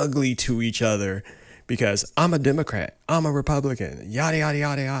ugly to each other because I'm a Democrat, I'm a Republican, yada, yada,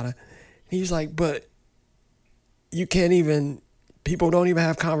 yada, yada. He's like, but you can't even, people don't even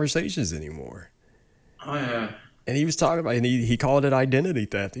have conversations anymore. Oh, yeah. And he was talking about, and he called it identity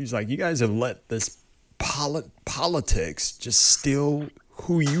theft. He's like, you guys have let this politics just steal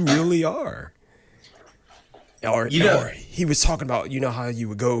who you really are. Or he was talking about, you know how you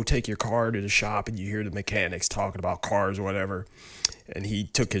would go take your car to the shop and you hear the mechanics talking about cars or whatever. And he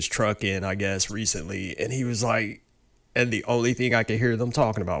took his truck in, I guess, recently. And he was like, and the only thing I could hear them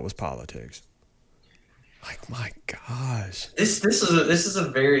talking about was politics. Like, my gosh. This is a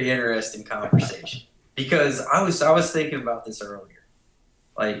very interesting conversation because I was thinking about this earlier.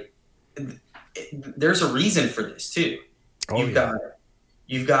 Like, there's a reason for this too. You've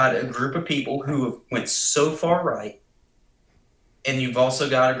got a group of people who went so far right, and you've also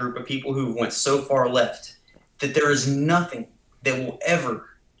got a group of people who went so far left that there is nothing that will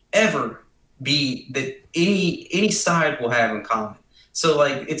ever be that any side will have in common. So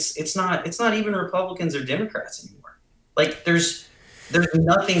like it's not even Republicans or Democrats anymore. Like there's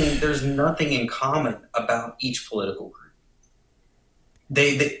nothing in common about each political group.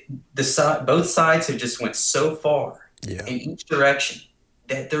 Both sides have just went so far in each direction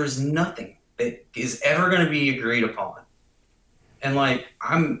that there's nothing that is ever going to be agreed upon. And like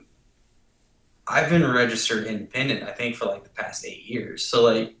I've been a registered independent, I think, for like the past 8 years. So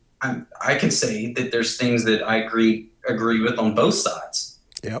like I can say that there's things that I agree with on both sides.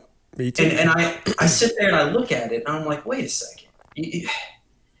 Yep, me too. And I sit there and I look at it and I'm like, wait a second,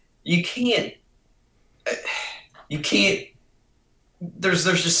 you can't. There's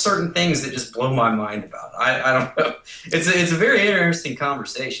just certain things that just blow my mind about it. I don't know. It's a very interesting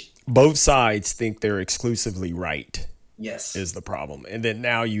conversation. Both sides think they're exclusively right. Yes. Is the problem. And then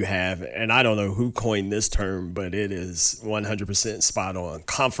now you have, and I don't know who coined this term, but it is 100% spot on,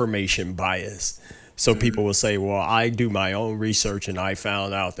 confirmation bias. So people will say, well, I do my own research and I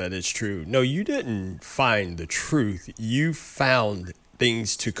found out that it's true. No, you didn't find the truth. You found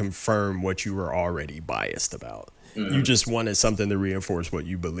things to confirm what you were already biased about. Mm-hmm. You just wanted something to reinforce what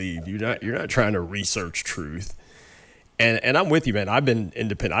you believed. You're not trying to research truth. And I'm with you, man. I've been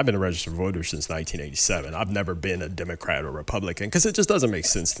independent. I've been a registered voter since 1987. I've never been a Democrat or Republican because it just doesn't make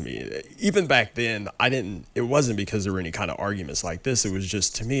sense to me. Even back then, it wasn't because there were any kind of arguments like this. It was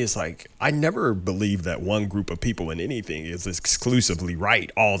just, to me, it's like, I never believed that one group of people in anything is exclusively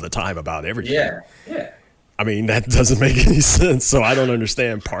right all the time about everything. Yeah. I mean, that doesn't make any sense. So I don't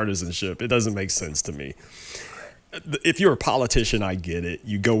understand partisanship. It doesn't make sense to me. If you're a politician, I get it.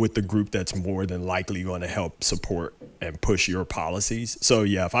 You go with the group that's more than likely going to help support and push your policies. So,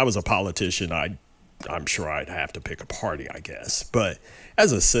 yeah, if I was a politician, I'm sure I'd have to pick a party, I guess. But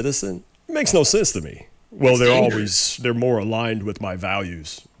as a citizen, it makes no sense to me. Well, they're more aligned with my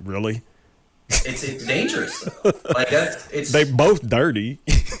values. Really? It's dangerous, though. Like they both dirty.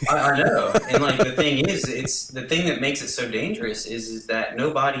 I know. And, like, the thing is, the thing that makes it so dangerous is that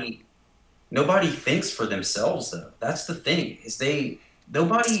nobody thinks for themselves, though. That's the thing.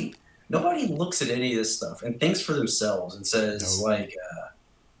 Nobody looks at any of this stuff and thinks for themselves and says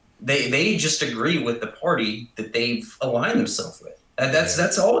they just agree with the party that they've aligned themselves with.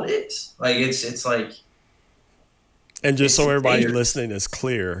 That's all it is. Like it's like. And just so everybody listening is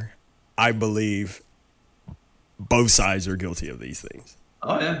clear, I believe both sides are guilty of these things.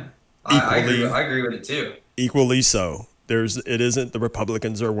 Oh yeah, I agree with it too. Equally so. It isn't the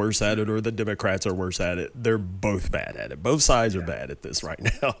Republicans are worse at it or the Democrats are worse at it. They're both bad at it. Both sides are bad at this right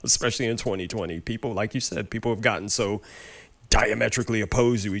now, especially in 2020. People, like you said, people have gotten so diametrically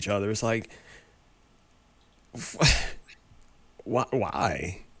opposed to each other. It's like,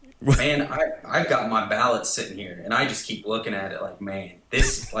 why? Man, I've got my ballot sitting here, and I just keep looking at it like, man,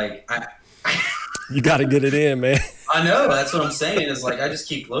 this, like, you got to get it in, man. I know, that's what I'm saying. Is like, I just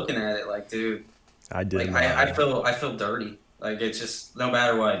keep looking at it like, dude, I did. Like, I feel dirty. Like, it's just, no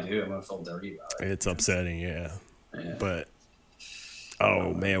matter what I do, I'm gonna feel dirty about it. It's upsetting, yeah. But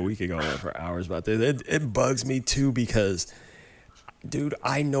oh man, we could go on for hours about this. It bugs me too because, dude,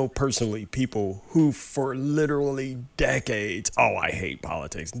 I know personally people who for literally decades, I hate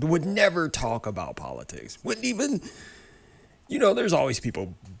politics, would never talk about politics. Wouldn't even, there's always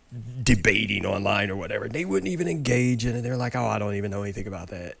people debating online or whatever. They wouldn't even engage in it. They're like, I don't even know anything about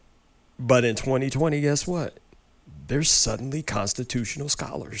that. But in 2020, guess what? There's suddenly constitutional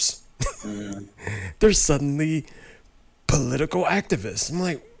scholars. There's suddenly political activists. I'm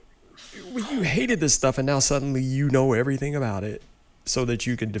like, you hated this stuff and now suddenly you know everything about it so that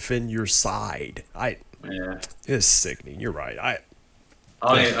you can defend your side. It's sickening. You're right.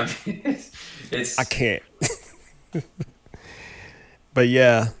 I can't. But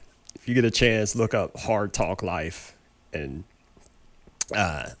yeah, if you get a chance, look up Hard Talk Life and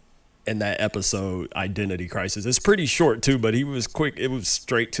in that episode, Identity Crisis. It's pretty short too, but he was quick. It was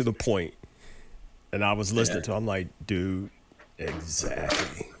straight to the point. And I was listening to him, I'm like, dude,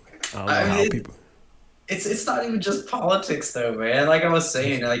 exactly. I don't know how people. It's not even just politics though, man. Like I was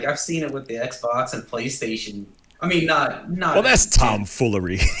saying, like I've seen it with the Xbox and PlayStation. I mean, not. Well, that's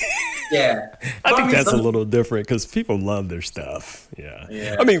tomfoolery. Yeah. I think that's a little different because people love their stuff.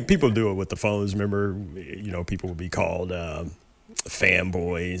 Yeah. I mean, people do it with the phones. Remember, people would be called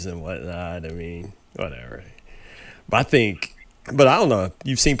fanboys and whatnot. I mean, whatever. But I don't know.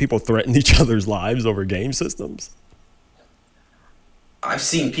 You've seen people threaten each other's lives over game systems? I've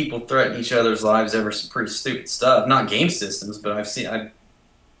seen people threaten each other's lives over some pretty stupid stuff. Not game systems, but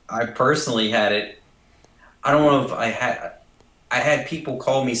I personally had it. I don't know if I had people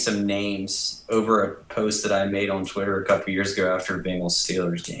call me some names over a post that I made on Twitter a couple years ago after a Bengals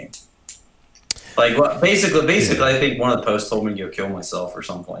Steelers game. Like, basically, I think one of the posts told me to go kill myself or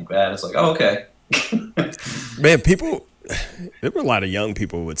something like that. It's like, oh, okay. Man, there were a lot of young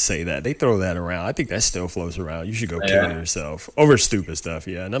people who would say that. They throw that around. I think that still floats around. You should go kill yourself over stupid stuff.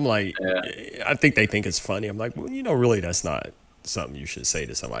 Yeah. And I'm like, I think they think it's funny. I'm like, well, really, that's not something you should say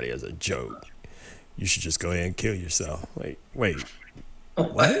to somebody as a joke. You should just go ahead and kill yourself. Like, wait,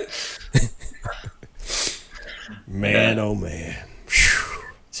 what? Man, oh man. Whew.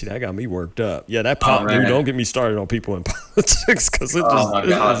 See, that got me worked up. Yeah, that dude, don't get me started on people in politics because it's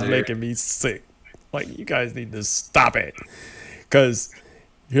just making me sick. Like, you guys need to stop it. Because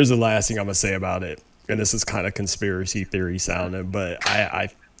here's the last thing I'm going to say about it. And this is kind of conspiracy theory sounding, but I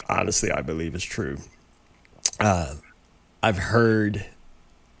honestly, I believe it's true. I've heard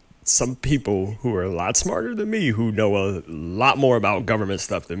some people who are a lot smarter than me, who know a lot more about government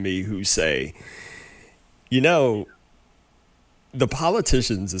stuff than me, who say, the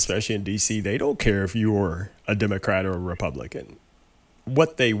politicians, especially in D.C., they don't care if you're a Democrat or a Republican.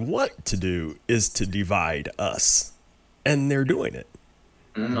 What they want to do is to divide us. And they're doing it.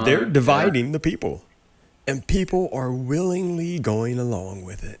 They're dividing the people. And people are willingly going along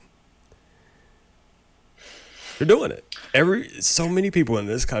with it. They're doing it. So many people in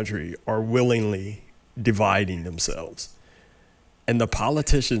this country are willingly dividing themselves. And the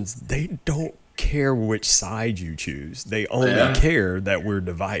politicians, they don't care which side you choose. They only care that we're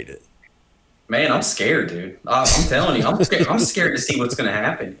divided. Man, I'm scared, dude. I'm telling you, I'm scared. I'm scared to see what's going to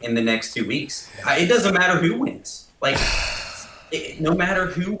happen in the next 2 weeks. It doesn't matter who wins. Like, no matter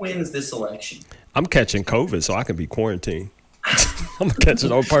who wins this election. I'm catching COVID so I can be quarantined. I'm catching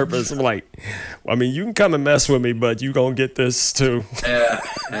it on purpose. I'm like, you can come and mess with me, but you gonna get this too. Yeah.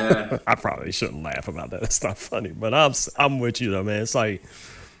 I probably shouldn't laugh about that. It's not funny, but I'm with you though, man. It's like,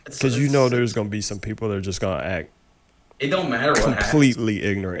 because there's gonna be some people that are just gonna act. It don't matter what happens. Completely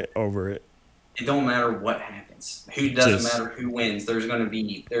ignorant over it. It don't matter what happens. Who doesn't matter who wins. There's gonna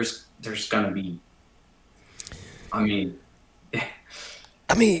be. I mean,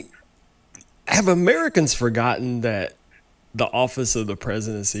 have Americans forgotten that the office of the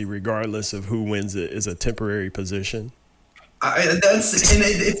presidency, regardless of who wins it, is a temporary position?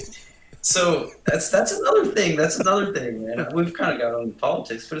 So that's another thing. That's another thing, man. We've kind of got on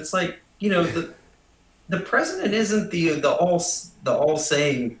politics, but it's like, the president isn't the all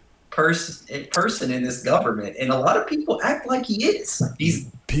saying person in this government, and a lot of people act like he is.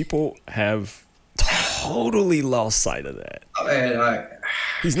 People have totally lost sight of that. And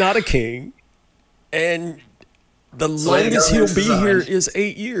He's not a king, and the longest he'll be here is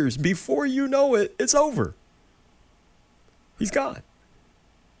 8 years. Before you know it, it's over. He's gone.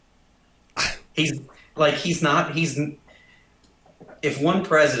 If one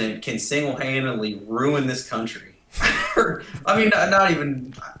president can single-handedly ruin this country, I mean, not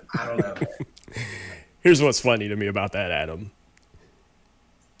even, I don't know. Here's what's funny to me about that, Adam.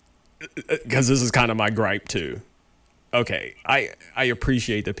 Because this is kind of my gripe too. Okay, I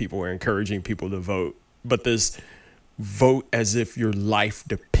appreciate that people are encouraging people to vote, but this vote as if your life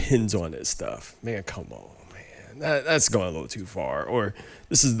depends on this stuff. Man, come on, man. That's going a little too far. Or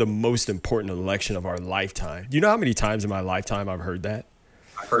this is the most important election of our lifetime. Do you know how many times in my lifetime I've heard that?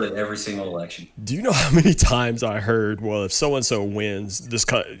 I've heard it every single election. Do you know how many times I heard, well, if so-and-so wins,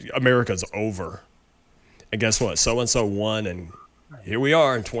 America's over. And guess what? So-and-so won, and here we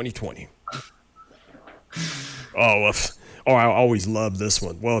are in 2020. I always love this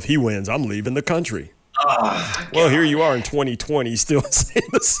one. Well, if he wins, I'm leaving the country. Oh, well, here you are in 2020, still saying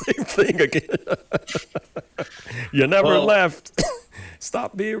the same thing again. You never left.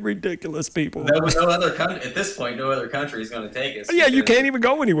 Stop being ridiculous, people. No other country at this point. No other country is going to take us. Yeah, you can't even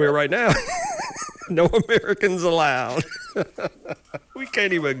go anywhere right now. No Americans allowed. We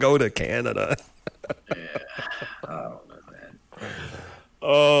can't even go to Canada. Yeah, I don't know, man.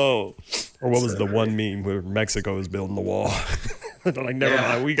 Oh, or what was the one meme where Mexico is building the wall? They're like, never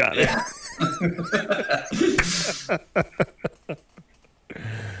mind, we got it.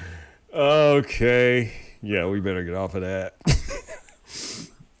 Okay. Yeah, we better get off of that.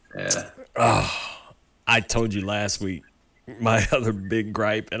 Yeah. I told you last week, my other big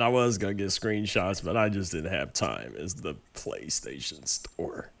gripe, and I was going to get screenshots, but I just didn't have time, is the PlayStation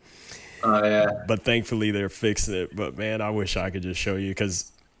Store. Oh, yeah. But thankfully they're fixing it. But man, I wish I could just show you,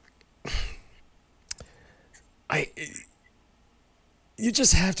 because you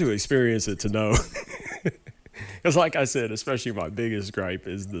just have to experience it to know. Because like I said, especially my biggest gripe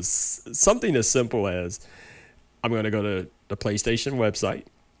is this, something as simple as I'm going to go to the PlayStation website.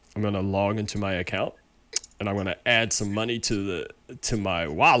 I'm going to log into my account, and I'm going to add some money to my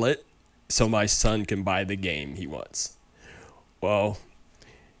wallet so my son can buy the game he wants. Well,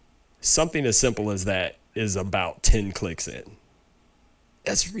 something as simple as that is about 10 clicks in.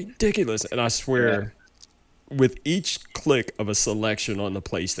 That's ridiculous. And I swear, with each click of a selection on the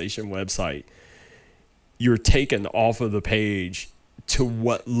PlayStation website, you're taken off of the page to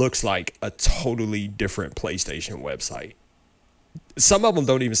what looks like a totally different PlayStation website. Some of them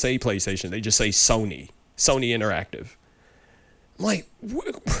don't even say PlayStation. They just say Sony Interactive. I'm like,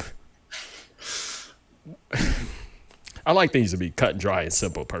 I like things to be cut and dry and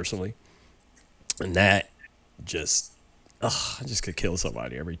simple personally. And that just, I just could kill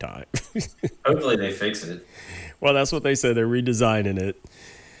somebody every time. Hopefully they fix it. Well, that's what they said. They're redesigning it.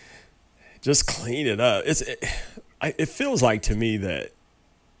 Just clean it up. It feels like to me that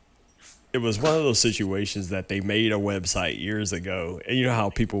it was one of those situations that they made a website years ago. And you know how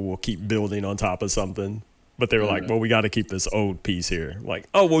people will keep building on top of something? But they were like, well, we got to keep this old piece here. Like,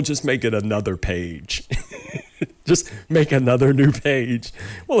 oh, we'll just make it another page. Just make another new page.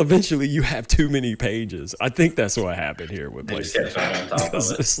 Well, eventually you have too many pages. I think that's what happened here with PlayStation.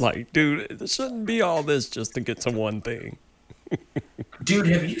 Because it's like, dude, it shouldn't be all this just to get to one thing. Dude,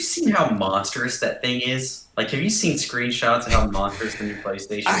 have you seen how monstrous that thing is? Like, have you seen screenshots of how monstrous the new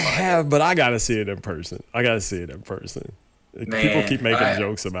PlayStation I have, but I got to see it in person. Man, people keep making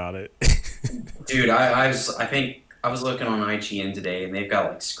jokes about it. Dude, I think I was looking on IGN today, and they've got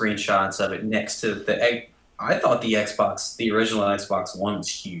like screenshots of it next to the. I thought the original Xbox One was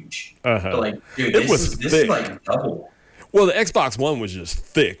huge. But like, dude, this is like double. Well, the Xbox One was just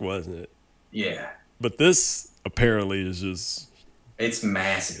thick, wasn't it? Yeah. But this apparently is just. It's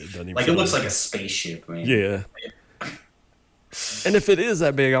massive. It looks like a spaceship, man. Yeah. And if it is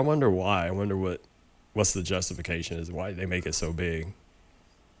that big, I wonder why. I wonder what's the justification is why they make it so big.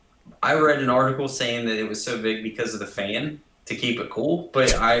 I read an article saying that it was so big because of the fan to keep it cool,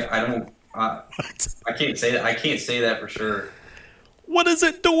 but I can't say that. I can't say that for sure. What is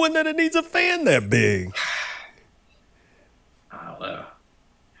it doing that it needs a fan that big? I don't know.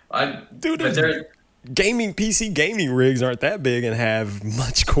 PC gaming rigs aren't that big and have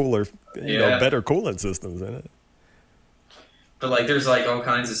much cooler, better cooling systems in it. But like, there's like all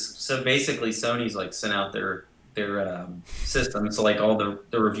kinds of. So basically, Sony's like sent out their system to like all the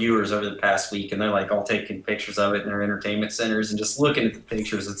reviewers over the past week, and they're like all taking pictures of it in their entertainment centers and just looking at the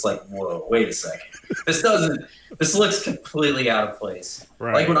pictures. It's like, whoa, wait a second, this looks completely out of place.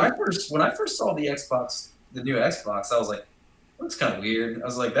 Right. Like when I first saw the new Xbox, I was like, That's kind of weird. I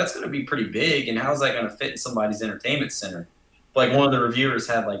was like, that's going to be pretty big, and how's that going to fit in somebody's entertainment center? Like one of the reviewers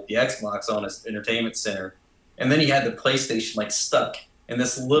had like the Xbox on his entertainment center, and then he had the PlayStation like stuck in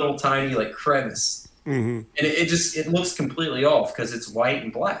this little tiny like crevice, and it looks completely off because it's white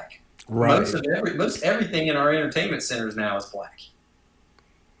and black. Right. Most everything in our entertainment centers now is black,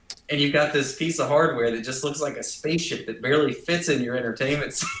 and you've got this piece of hardware that just looks like a spaceship that barely fits in your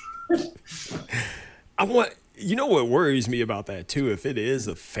entertainment center. You know what worries me about that too? If it is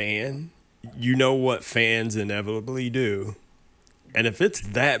a fan, you know what fans inevitably do. And if it's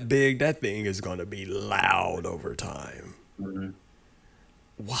that big, that thing is going to be loud over time. Mm-hmm.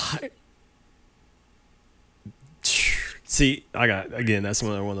 Why? See, that's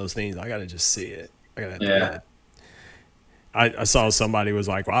one of those things. I got to just see it. I saw somebody was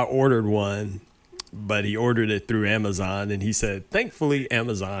like, well, I ordered one, but he ordered it through Amazon, and he said, thankfully,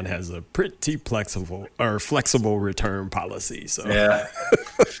 Amazon has a pretty flexible return policy. So yeah,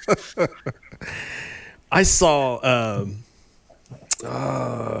 I saw,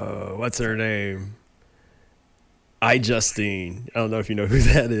 what's her name? iJustine. I don't know if you know who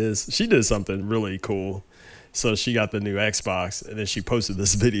that is. She did something really cool. So she got the new Xbox, and then she posted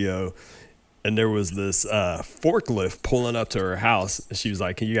this video, and there was this forklift pulling up to her house. And she was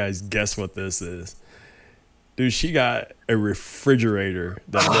like, can you guys guess what this is? Dude, she got a refrigerator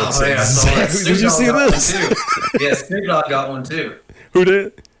that looks exactly. Did you see this? Yeah, Snoop Dogg got one too. Who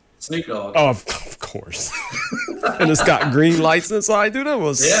did? Snoop Dogg. Oh, of course. And it's got green lights inside. Dude, that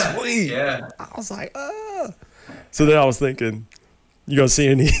was sweet. Yeah. I was like, So then I was thinking, you gonna see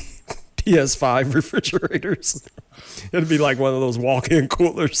any PS5 refrigerators? It'd be like one of those walk-in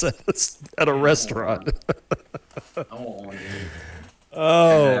coolers at a restaurant. I want one, dude.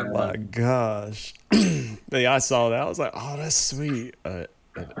 Oh my gosh. Yeah, I saw that. I was like, oh, that's sweet. An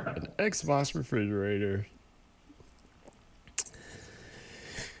Xbox refrigerator.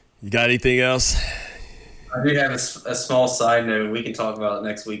 You got anything else? I do have a small side note. We can talk about it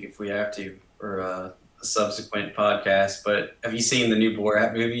next week if we have to, or a subsequent podcast. But have you seen the new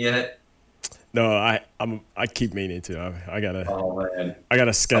Borat movie yet? No, I keep meaning to. I gotta. Oh man. I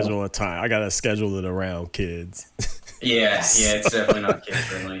gotta schedule a time. I gotta schedule it around kids. Yeah, it's definitely not kid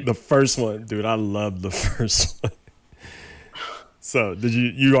friendly. The first one, dude, I loved the first one. So, did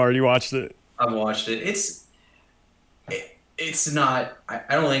you already watched it? I watched it. It's not.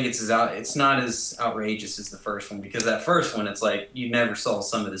 I don't think it's not as outrageous as the first one, because that first one, it's like you never saw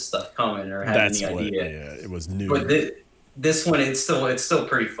some of this stuff coming or had any idea. Yeah, it was new. But this one, it's still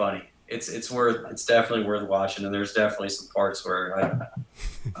pretty funny. It's definitely worth watching, and there's definitely some parts where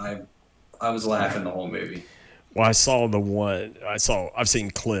I was laughing the whole movie. Well, I saw the one. I've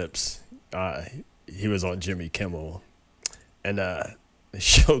seen clips. He was on Jimmy Kimmel, and they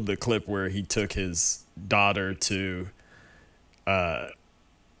showed the clip where he took his daughter to, what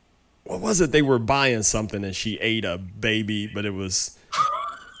was it? They were buying something, and she ate a baby, but he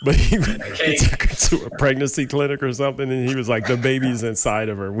took her to a pregnancy clinic or something, and he was like, "The baby's inside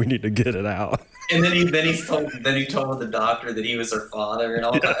of her. We need to get it out." And then he told the doctor that he was her father and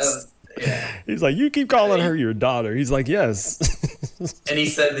all that. Yeah. He's like, you keep calling her your daughter. He's like, yes. And he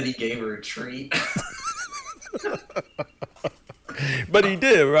said that he gave her a treat. But he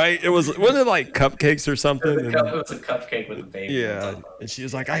did, right? Wasn't it like cupcakes or something? It was a cupcake with a baby. Yeah. And she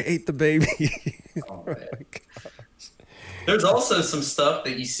was like, I ate the baby. Oh, man. There's also some stuff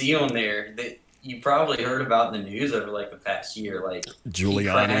that you see on there that you probably heard about in the news over like the past year. Like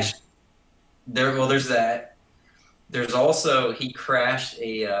Giuliani. There's that. There's also, he crashed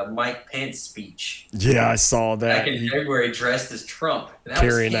a Mike Pence speech. Yeah, I saw that. Back in February, dressed as Trump.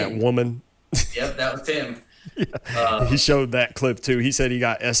 Carrying that woman. Yep, that was him. Yeah. He showed that clip too. He said he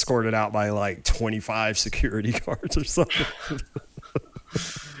got escorted out by like 25 security guards or something.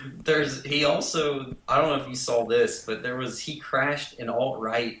 He also, I don't know if you saw this, but he crashed an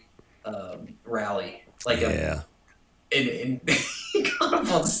alt-right rally. And he got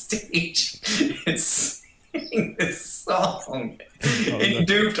up on stage and this song and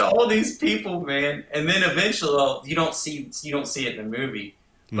duped all these people, man. And then eventually, you don't see it in the movie,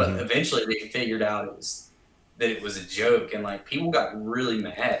 but eventually they figured out that it was a joke, and like people got really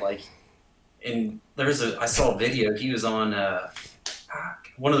mad. Like, and I saw a video. He was on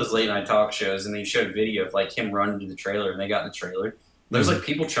one of those late night talk shows, and they showed a video of like him running to the trailer, and they got in the trailer. There's like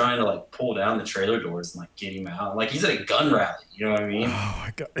people trying to like pull down the trailer doors and like get him out. Like he's at a gun rally. You know what I mean? Oh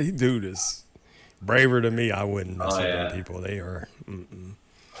my God, dude is braver than me. I wouldn't mess with them people. They are.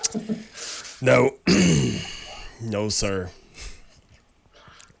 No, no, sir.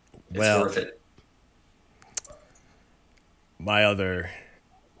 It's worth it. My other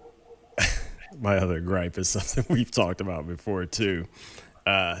my other gripe is something we've talked about before too,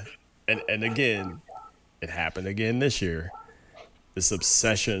 and again, it happened again this year. This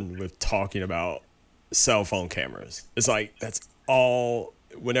obsession with talking about cell phone cameras. It's like that's all.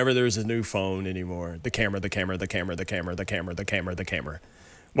 Whenever there's a new phone anymore, the camera.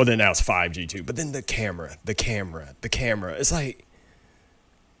 Well, then now it's 5G too. But then the camera. It's like,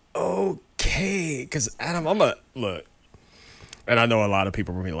 okay, because Adam, look. And I know a lot of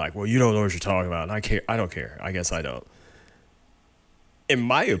people will be like, well, you don't know what you're talking about. And I don't care. I guess I don't. In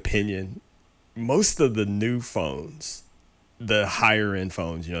my opinion, most of the new phones, the higher end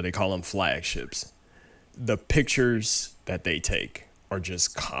phones, they call them flagships. The pictures that they take are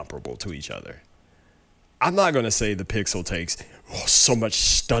just comparable to each other. I'm not going to say the Pixel takes so much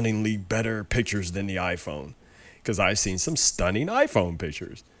stunningly better pictures than the iPhone, because I've seen some stunning iPhone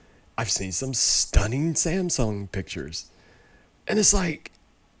pictures. I've seen some stunning Samsung pictures. And it's like,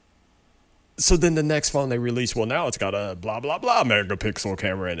 so then the next phone they release, well, now it's got a blah, blah, blah megapixel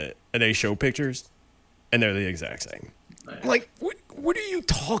camera in it. And they show pictures, and they're the exact same. Like, what are you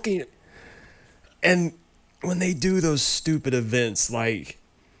talking? And when they do those stupid events, like,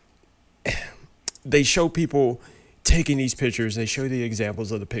 they show people taking these pictures, they show the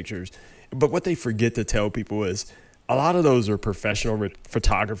examples of the pictures. But what they forget to tell people is a lot of those are professional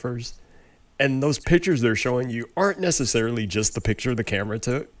photographers. And those pictures they're showing you aren't necessarily just the picture the camera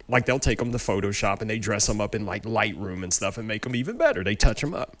took. Like, they'll take them to Photoshop and they dress them up in like Lightroom and stuff and make them even better. They touch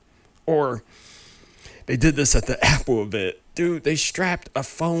them up. Or they did this at the Apple event. Dude, they strapped a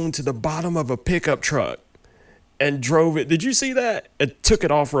phone to the bottom of a pickup truck and drove it. Did you see that? And took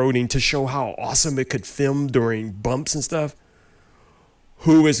it off-roading to show how awesome it could film during bumps and stuff.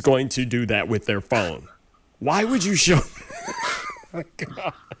 Who is going to do that with their phone? Why would you show... Oh, my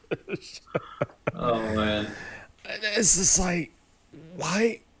gosh. Oh, man. It's just like,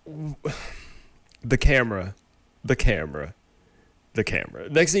 why? The camera.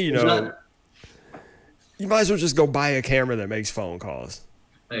 Next thing you know, you might as well just go buy a camera that makes phone calls.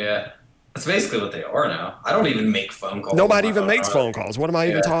 Yeah. That's basically what they are now. I don't even make phone calls. Nobody even makes phone calls. What am I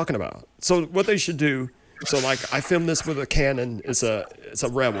even talking about? So what they should do, so like I filmed this with a Canon. It's a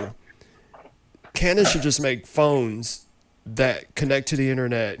Rebel. Canon should just make phones that connect to the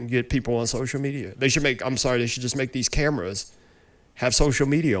internet and get people on social media. They should just make these cameras have social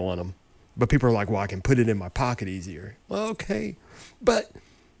media on them. But people are like, well, I can put it in my pocket easier. Well, okay. But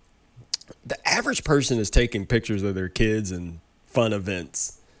the average person is taking pictures of their kids and fun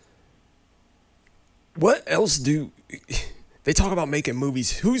events. What else they talk about making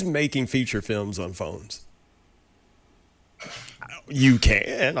movies? Who's making feature films on phones? You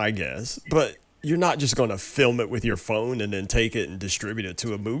can, I guess, but you're not just going to film it with your phone and then take it and distribute it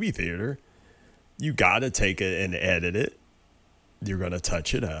to a movie theater. You got to take it and edit it. You're going to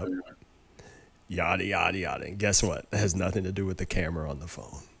touch it up. Yada, yada, yada. And guess what? That has nothing to do with the camera on the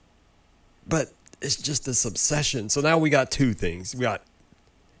phone. But it's just this obsession. So now we got two things. We got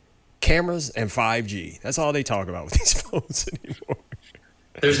cameras and 5G. That's all they talk about with these phones anymore.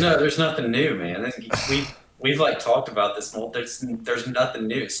 There's nothing new, man. We've like talked about this. There's nothing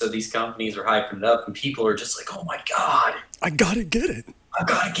new. So these companies are hyping it up, and people are just like, "Oh my god, I gotta get it! I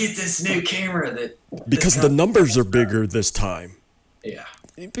gotta get this new camera because the numbers are bigger this time." Yeah,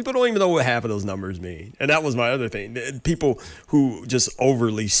 people don't even know what half of those numbers mean, and that was my other thing. People who just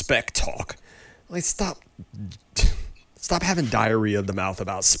overly spec talk, like stop having diarrhea of the mouth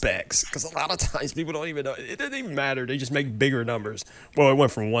about specs, because a lot of times people don't even know. It doesn't even matter. They just make bigger numbers. Well, it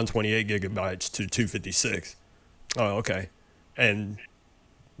went from 128 gigabytes to 256. Oh, okay. And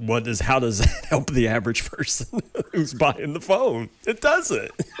how does that help the average person who's buying the phone? It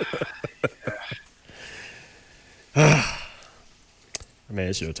doesn't. Man,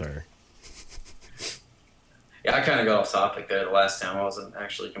 it's your turn. Yeah, I kind of got off topic there the last time. I wasn't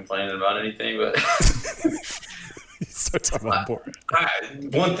actually complaining about anything, but start talking about boring.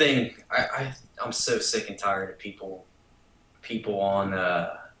 One thing, I'm so sick and tired of people on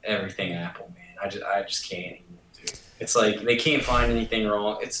everything Apple, man. I just can't even do it. It's like they can't find anything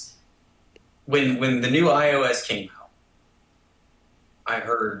wrong. It's when the new iOS came out, I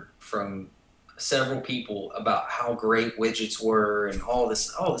heard from several people about how great widgets were and all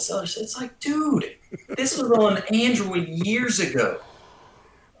this other stuff. It's like, dude, this was on Android years ago.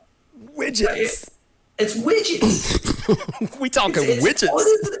 Widgets. It's widgets. We talking widgets.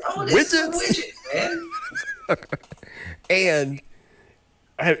 Widgets, man. And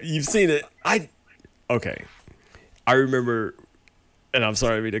you've seen it. Okay. I remember, and I'm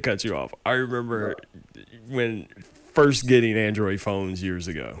sorry to cut you off. I remember when first getting Android phones years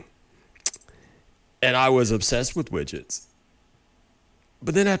ago. And I was obsessed with widgets.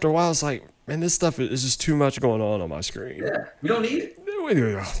 But then after a while, it's like, man, this stuff is just too much going on my screen. Yeah, you don't need it.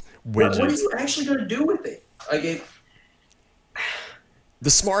 Widgets. What are you actually going to do with it? Like the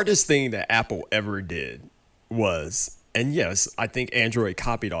smartest thing that Apple ever did was, and yes, I think Android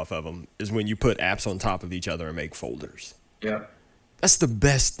copied off of them, is when you put apps on top of each other and make folders. Yeah. That's the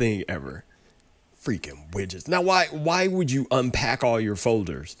best thing ever. Freaking widgets. Now, why would you unpack all your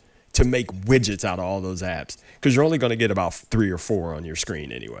folders to make widgets out of all those apps? Because you're only going to get about 3 or 4 on your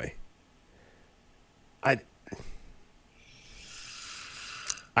screen anyway. I'm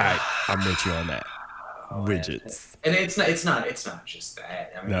with you on that. Widgets. And it's not just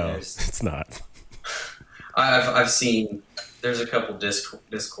that. I mean, no, it's not. I've seen there's a couple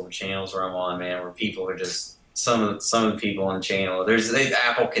Discord channels where I'm on, man, where people are just some of the people on the channel.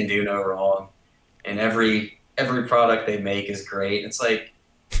 Apple can do no wrong, and every product they make is great. It's like,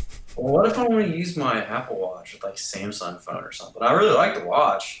 well, what if I want to use my Apple Watch with like Samsung phone or something? I really like the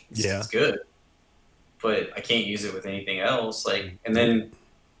watch. It's good, but I can't use it with anything else. Like, and then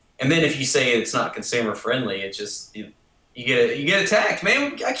if you say it's not consumer friendly, it just you get attacked,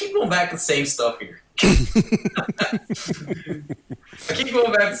 man. I keep going back to the same stuff here. I keep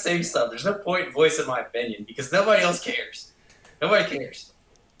going back to the same stuff. There's no point in voicing my opinion because nobody else cares. Nobody cares.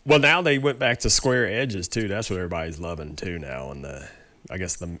 Well, now they went back to square edges too. That's what everybody's loving too now. And I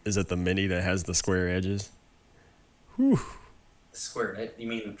guess is it the Mini that has the square edges? Whew. Square? You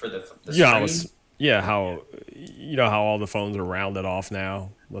mean for the screen? How you know how all the phones are rounded off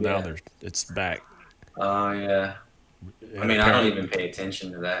now? Well, now it's back. Oh yeah. I mean, I don't even pay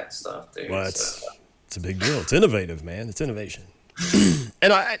attention to that stuff, dude. Well, it's a big deal. It's innovative, man. It's innovation.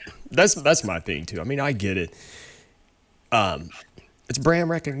 And that's my thing too. I mean, I get it. It's brand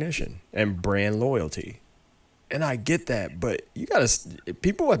recognition and brand loyalty. And I get that, but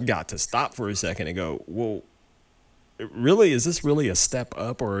people have got to stop for a second and go, well, really, is this really a step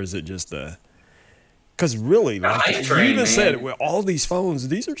up or is it just because really, like you even said, with all these phones,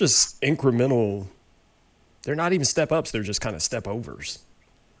 these are just incremental. They're not even step ups. They're just kind of step overs.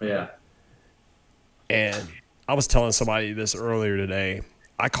 Yeah. And I was telling somebody this earlier today.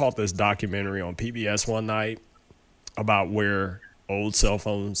 I caught this documentary on PBS one night about where old cell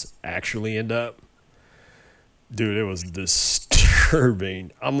phones actually end up. Dude, it was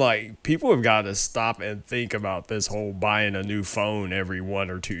disturbing. I'm like, people have got to stop and think about this whole buying a new phone every 1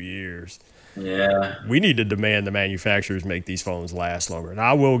 or 2 years. Yeah. We need to demand the manufacturers make these phones last longer. And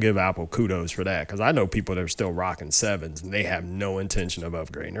I will give Apple kudos for that because I know people that are still rocking 7s and they have no intention of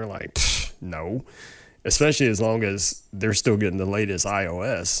upgrading. They're like, no. Especially as long as they're still getting the latest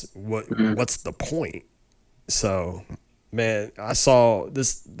iOS. What's the point? So, man, I saw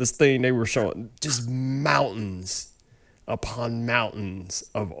this thing they were showing, just mountains upon mountains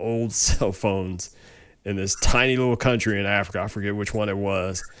of old cell phones in this tiny little country in Africa. I forget which one it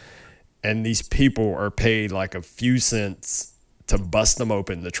was. And these people are paid like a few cents to bust them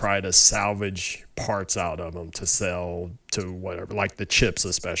open to try to salvage parts out of them to sell to whatever, like the chips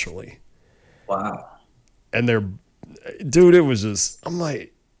especially. Wow. And dude, it was just, I'm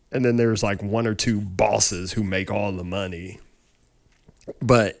like, and then there's like 1 or 2 bosses who make all the money.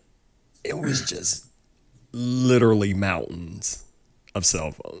 But it was just literally mountains of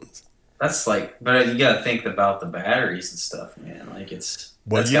cell phones. That's like, but you got to think about the batteries and stuff, man. Like it's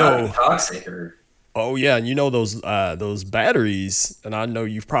be toxic or. Oh yeah, and those batteries, and I know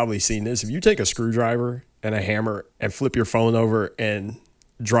you've probably seen this. If you take a screwdriver and a hammer and flip your phone over and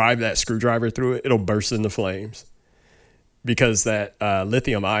drive that screwdriver through it, it'll burst into flames because that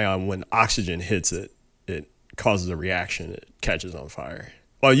lithium ion, when oxygen hits it, it causes a reaction. It catches on fire.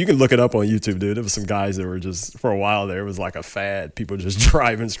 Well, you can look it up on YouTube, dude. There was some guys that were just, for a while there, it was like a fad. People just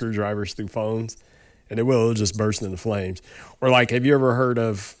driving screwdrivers through phones, and it'll just burst into flames. Or like, have you ever heard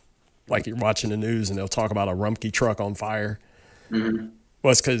of, like you're watching the news and they'll talk about a Rumpke truck on fire? Mm-hmm.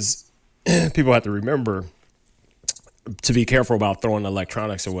 Well, it's because people have to remember to be careful about throwing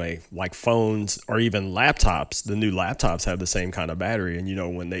electronics away, like phones or even laptops. The new laptops have the same kind of battery.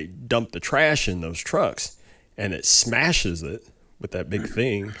 And, when they dump the trash in those trucks and it smashes it with that big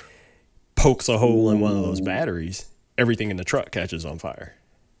thing, pokes a hole in one of those batteries, everything in the truck catches on fire.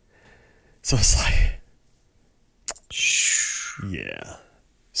 So it's like, yeah.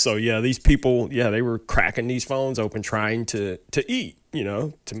 So, yeah, these people, they were cracking these phones open trying to eat,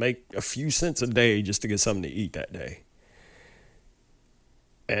 to make a few cents a day just to get something to eat that day.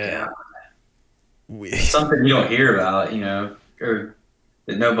 And something you don't hear about, or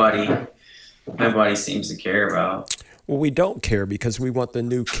that nobody seems to care about. Well, we don't care because we want the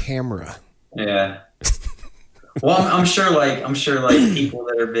new camera. Yeah. Well, I'm sure like people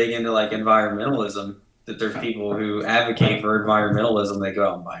that are big into like environmentalism, that there's people who advocate for environmentalism. They go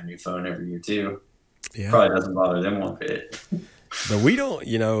out and buy a new phone every year too. Yeah. Probably doesn't bother them one bit. But we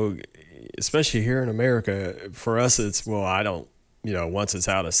don't, especially here in America, for us, it's, well, I don't, once it's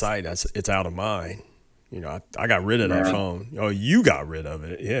out of sight, it's out of mind. I got rid of that phone. Oh, you got rid of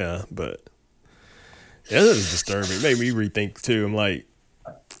it. Yeah. But it was disturbing. It made me rethink too. I'm like,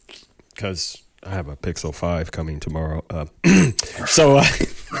 because I have a Pixel 5 coming tomorrow. So,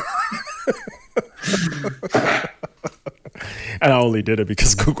 and I only did it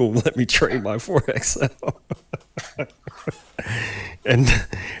because Google let me trade my 4XL. And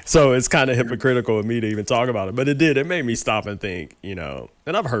so it's kind of hypocritical of me to even talk about it, but it did. It made me stop and think, and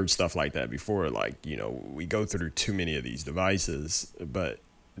I've heard stuff like that before. Like, we go through too many of these devices, but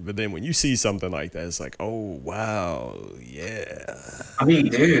then when you see something like that, it's like, oh, wow. Yeah. I mean,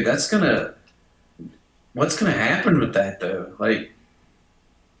 dude, what's going to happen with that though? Like,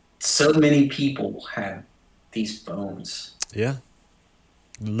 so many people have these phones. Yeah.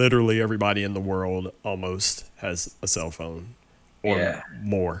 Literally everybody in the world almost has a cell phone or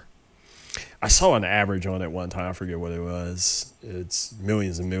more. I saw an average on it one time. I forget what it was. It's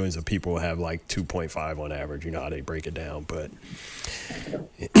millions and millions of people have like 2.5 on average. You know how they break it down, but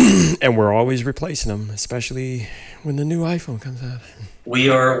and we're always replacing them, especially when the new iPhone comes out. We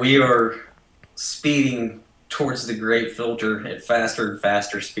are speeding towards the great filter at faster and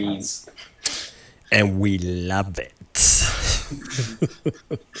faster speeds. And we love it.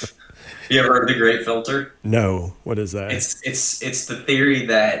 You ever heard of the great filter? No. What is that? It's the theory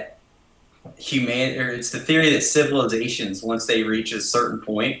that it's the theory that civilizations, once they reach a certain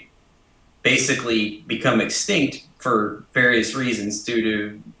point, basically become extinct for various reasons due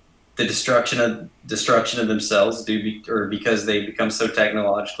to the destruction of themselves, or because they become so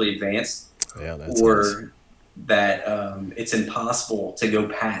technologically advanced. Yeah, that's or nice. That it's impossible to go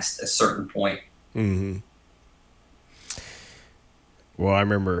past a certain point. Mm-hmm. Well, I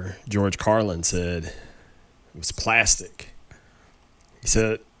remember George Carlin said it was plastic. He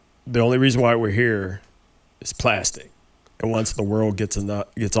said the only reason why we're here is plastic, and once the world gets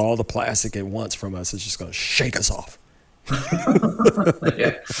all the plastic it wants from us, it's just going to shake us off.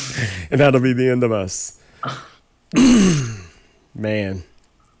 Yeah. And that'll be the end of us. Man.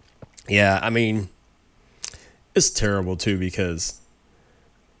 Yeah, I mean, it's terrible too because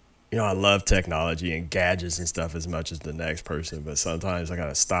I love technology and gadgets and stuff as much as the next person, but sometimes I got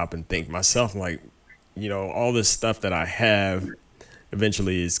to stop and think myself, like, all this stuff that I have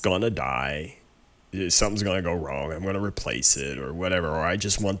eventually is going to die. Something's going to go wrong. I'm going to replace it or whatever, or I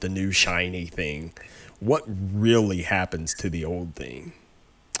just want the new shiny thing. What really happens to the old thing?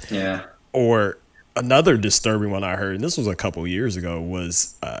 Yeah. Or another disturbing one I heard, and this was a couple years ago,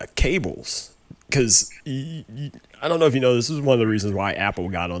 was cables. Because I don't know if you know, this is one of the reasons why Apple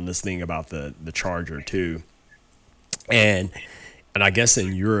got on this thing about the charger too. And I guess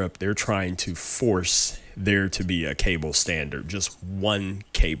in Europe, they're trying to force there to be a cable standard, just one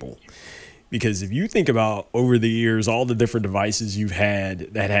cable. Because if you think about over the years, all the different devices you've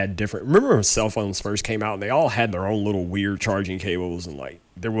had that had different, remember when cell phones first came out and they all had their own little weird charging cables, and like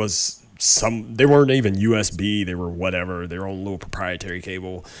there was they weren't even USB, they were whatever, their own little proprietary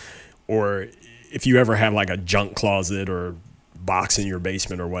cable. Or if you ever have like a junk closet or box in your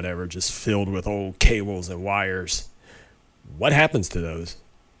basement or whatever, just filled with old cables and wires, what happens to those?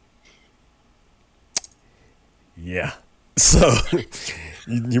 Yeah. So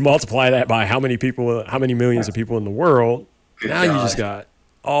you multiply that by how many millions of people in the world. Good now God. You just got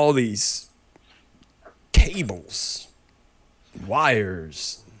all these cables,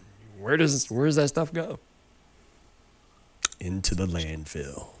 wires. Where does that stuff go? Into the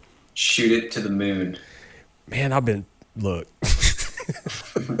landfill. Shoot it to the moon. Man, look.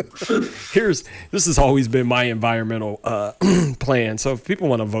 This has always been my environmental plan. So if people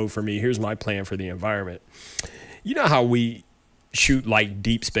want to vote for me, here's my plan for the environment. You know how we shoot like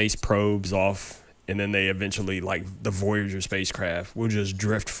deep space probes off, and then they eventually, like the Voyager spacecraft, will just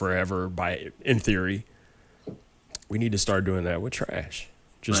drift forever in theory. We need to start doing that with trash.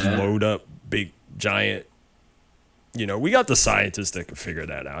 Just load up big, giant. We got the scientists that can figure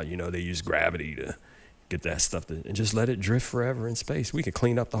that out. They use gravity to get that stuff and just let it drift forever in space. We could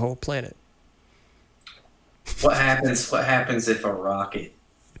clean up the whole planet. What happens if a rocket,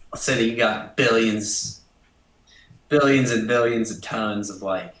 let's say that you got billions and billions of tons of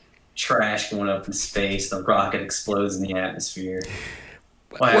like trash going up in space, the rocket explodes in the atmosphere.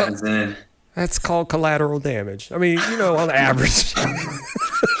 What happens then? That's called collateral damage. I mean, on average.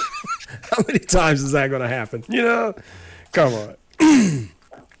 How many times is that going to happen? Come on.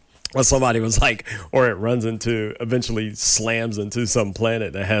 Well, somebody was like, or it eventually slams into some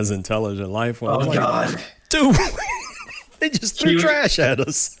planet that has intelligent life. Well, Oh God, dude, they just threw trash at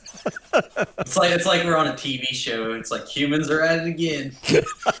us. it's like we're on a TV show. It's like humans are at it again.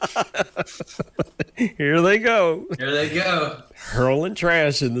 Here they go. Here they go. Hurling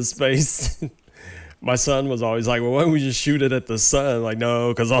trash into space. My son was always like, well, why don't we just shoot it at the sun? Like, no,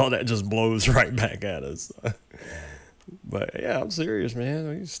 because all that just blows right back at us. But yeah, I'm serious, man.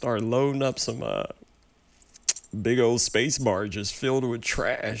 We start loading up some big old space barges filled with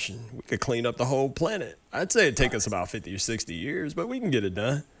trash, and we could clean up the whole planet. I'd say it'd take us about 50 or 60 years, but we can get it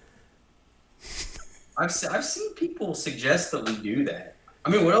done. I've seen people suggest that we do that. I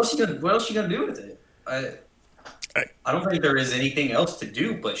mean, what else you gonna do with it? I don't think there is anything else to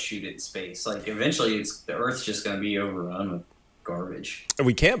do but shoot it in space. Like eventually, the Earth's just gonna be overrun with garbage. And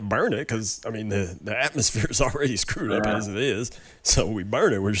we can't burn it because, I mean, the atmosphere is already screwed up as it is. So we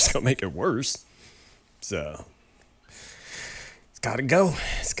burn it, we're just going to make it worse. So it's got to go.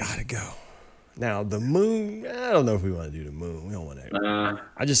 It's got to go. Now, the moon, I don't know if we want to do the moon. We don't want to.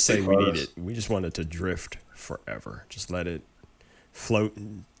 I just say we need it. We just want it to drift forever. Just let it float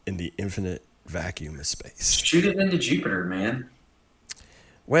in the infinite vacuum of space. Shoot it into Jupiter, man.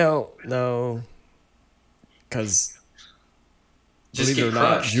 Well, no, because... Believe it or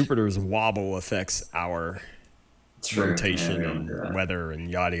not, Jupiter's wobble affects our rotation and weather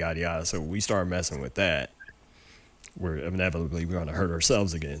and yada, yada, yada. So we start messing with that, we're inevitably going to hurt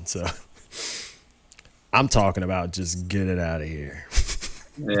ourselves again. So I'm talking about just get it out of here.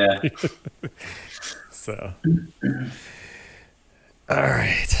 Yeah. So, all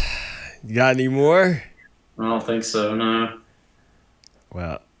right. You got any more? I don't think so, no.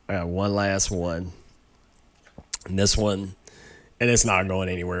 Well, I got one last one. And this one... And it's not going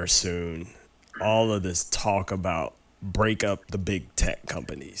anywhere soon. All of this talk about break up the big tech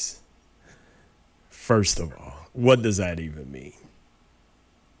companies. First of all, what does that even mean?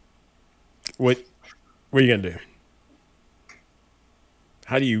 What are you going to do?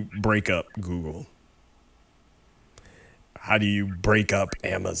 How do you break up Google? How do you break up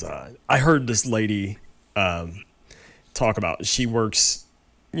Amazon? I heard this lady talk about, she works,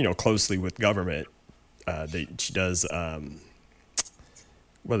 closely with government. She does...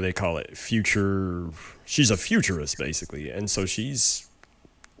 what do they call it? She's a futurist, basically. And so she's,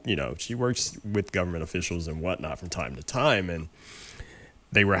 she works with government officials and whatnot from time to time. And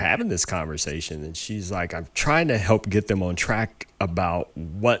they were having this conversation. And she's like, I'm trying to help get them on track about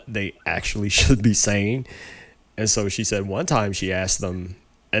what they actually should be saying. And so she said one time she asked them,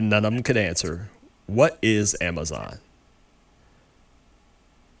 and none of them could answer, what is Amazon?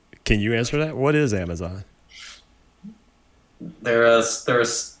 Can you answer that? What is Amazon? They're a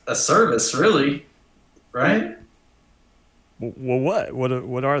service, really, right? Well,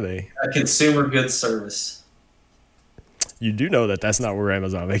 what are they? A consumer goods service. You do know that that's not where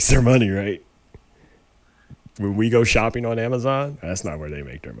Amazon makes their money, right? When we go shopping on Amazon, that's not where they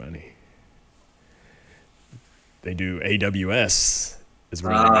make their money. They do AWS is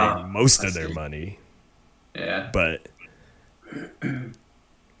where they make most of their money. Yeah. But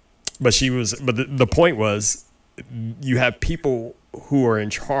the point was, you have people who are in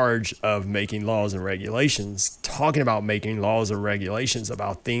charge of making laws and regulations talking about making laws and regulations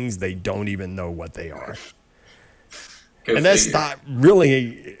about things they don't even know what they are. And that's not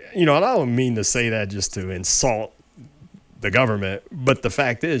really, and I don't mean to say that just to insult the government, but the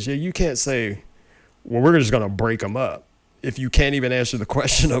fact is, you can't say, well, we're just going to break them up if you can't even answer the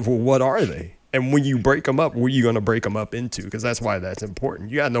question of, well, what are they? And when you break them up, what are you going to break them up into? Because that's why that's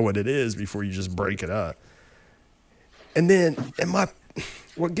important. You got to know what it is before you just break it up. And then,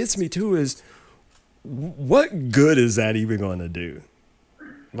 what gets me too is, what good is that even going to do?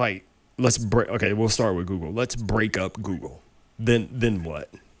 Like, we'll start with Google. Let's break up Google. Then what?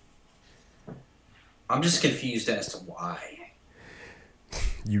 I'm just confused as to why.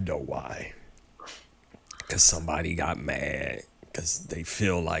 You know why. Because somebody got mad because they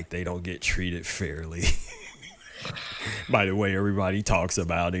feel like they don't get treated fairly. By the way, everybody talks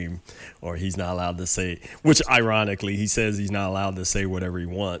about him, or he's not allowed to say, which ironically, he says he's not allowed to say whatever he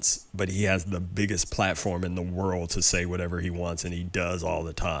wants, but he has the biggest platform in the world to say whatever he wants, and he does all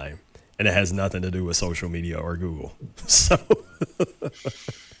the time. And it has nothing to do with social media or Google. So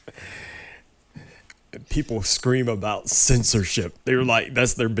people scream about censorship. They're like,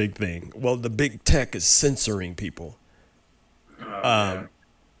 that's their big thing. Well, the big tech is censoring people.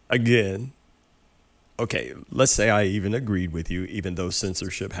 Again, okay, let's say I even agreed with you, even though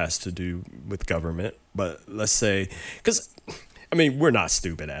censorship has to do with government. But let's say, because, we're not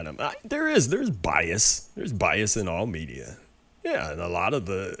stupid, Adam. There's bias. There's bias in all media. Yeah, and a lot of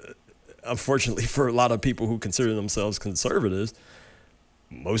the unfortunately for a lot of people who consider themselves conservatives,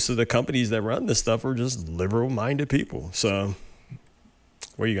 most of the companies that run this stuff are just liberal-minded people. So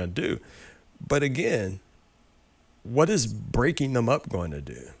what are you going to do? But again, what is breaking them up going to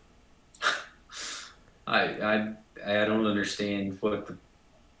do? I don't understand what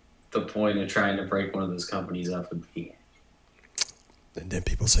the point of trying to break one of those companies up would be. And then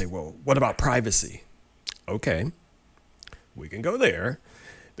people say, well, what about privacy? Okay, we can go there.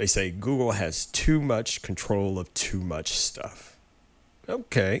 They say Google has too much control of too much stuff.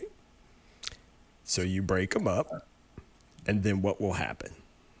 Okay. So you break them up, and then what will happen?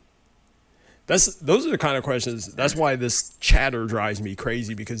 Those are the kind of questions. That's why this chatter drives me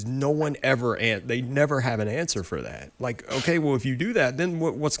crazy, because no one they never have an answer for that. Like, okay, well, if you do that, then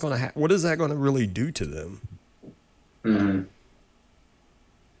what's going to happen? What is that going to really do to them? Mm-hmm.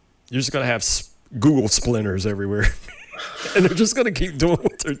 You're just going to have Google splinters everywhere, and they're just going to keep doing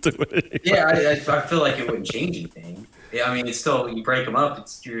what they're doing. Anyway. Yeah, I feel like it wouldn't change anything. Yeah, I mean, it's still, you break them up,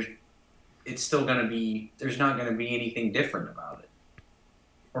 it's still going to be, there's not going to be anything different about it.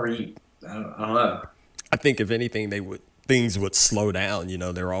 Or I don't know. I think if anything, things would slow down. You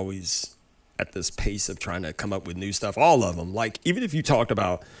know, they're always at this pace of trying to come up with new stuff. All of them. Like, even if you talked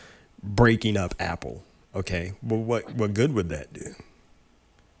about breaking up Apple, okay, well, what good would that do?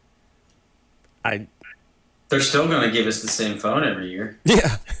 They're still going to give us the same phone every year.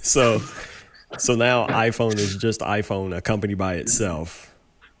 Yeah. So now iPhone is just iPhone, a company by itself.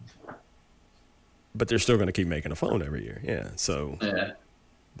 But they're still going to keep making a phone every year. Yeah. So yeah.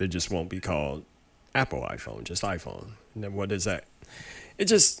 They just won't be called Apple iPhone, just iPhone. And then what is that? It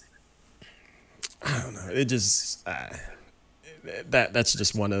just, I don't know. It just, that's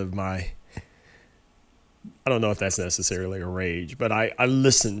just one of my, I don't know if that's necessarily a rage, but I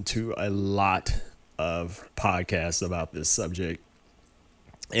listen to a lot of podcasts about this subject,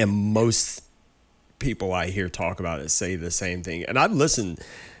 and most people I hear talk about it say the same thing. And I've listened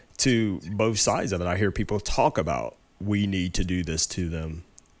to both sides of it. I hear people talk about, we need to do this to them,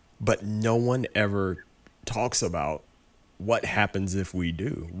 but no one ever talks about what happens if we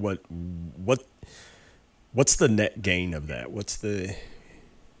do. What's the net gain of that?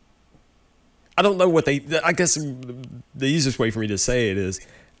 I don't know I guess the easiest way for me to say it is,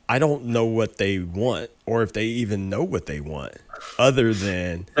 I don't know what they want, or if they even know what they want, other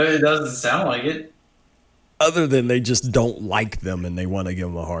than it doesn't sound like it. Other than they just don't like them and they want to give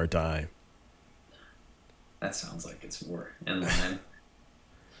them a hard time. That sounds like it's more in line.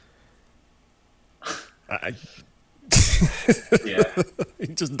 Yeah. You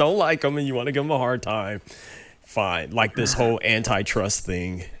just don't like them and you want to give them a hard time. Fine. Like this whole antitrust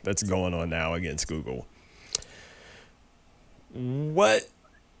thing that's going on now against Google. What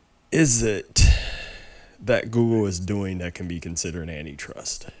is it that Google is doing that can be considered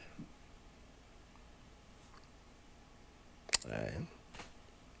antitrust?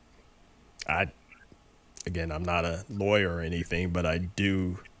 Again, I'm not a lawyer or anything, but I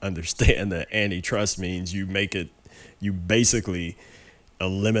do understand that antitrust means you basically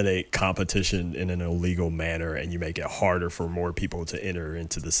eliminate competition in an illegal manner, and you make it harder for more people to enter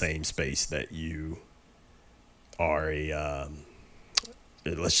into the same space that you are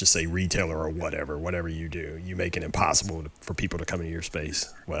let's just say retailer or whatever you do. You make it impossible for people to come into your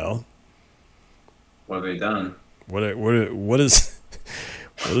space. Well, what have they done? What is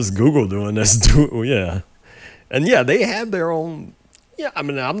Google doing? Yeah. And yeah, they have their own. Yeah, I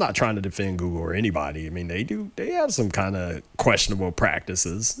mean, I'm not trying to defend Google or anybody. I mean, they have some kind of questionable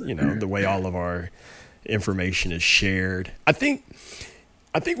practices, you know, the way all of our information is shared. I think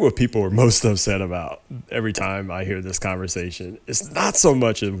what people are most upset about every time I hear this conversation is not so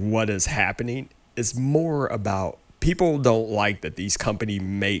much of what is happening. It's more about people don't like that these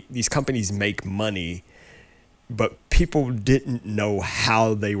companies make money, but people didn't know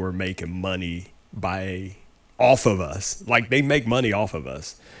how they were making money off of us. Like, they make money off of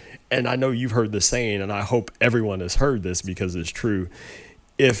us. And I know you've heard the saying, and I hope everyone has heard this because it's true.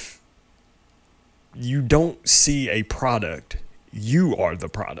 If you don't see a product, you are the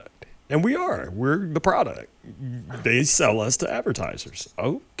product. And we're the product. They sell us to advertisers.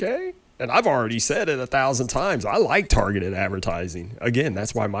 Okay. And I've already said it 1,000 times. I like targeted advertising. Again,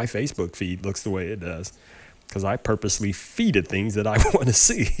 that's why my Facebook feed looks the way it does, because I purposely feed it things that I want to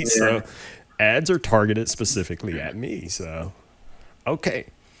see. Yeah. So ads are targeted specifically at me. So, okay.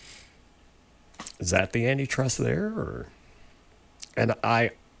 Is that the antitrust there? And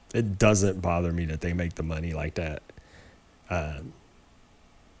it doesn't bother me that they make the money like that. I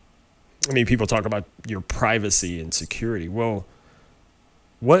mean, people talk about your privacy and security. Well,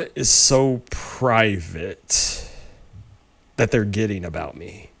 what is so private that they're getting about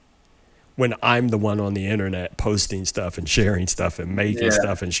me? when I'm the one on the internet posting stuff and sharing stuff and making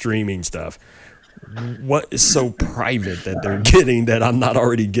stuff and streaming stuff? What is so private that they're getting that I'm not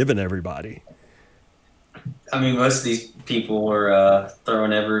already giving everybody? I mean, most of these people are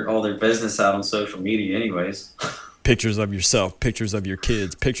throwing all their business out on social media anyways. Pictures of yourself, pictures of your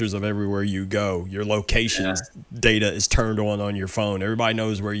kids, pictures of everywhere you go. Your location data is turned on your phone. Everybody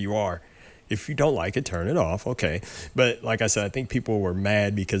knows where you are. If you don't like it, turn it off. Okay. But like I said, I think people were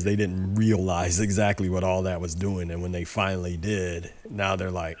mad because they didn't realize exactly what all that was doing. And when they finally did, now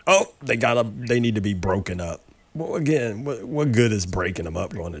they're like, oh, they need to be broken up. Well, again, what good is breaking them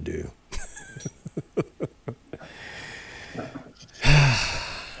up going to do?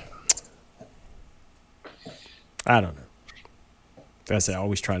 I don't know. That's I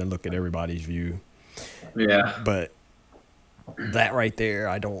always try to look at everybody's view. Yeah. But that right there,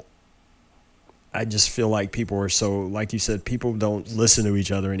 I just feel like people are so, like you said, people don't listen to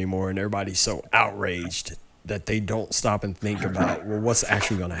each other anymore, and everybody's so outraged that they don't stop and think about, well, what's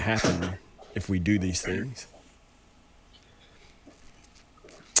actually going to happen if we do these things?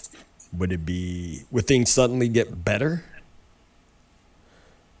 Would things suddenly get better?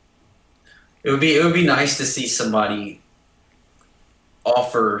 It would be nice to see somebody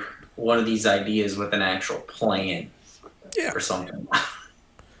offer one of these ideas with an actual plan or something.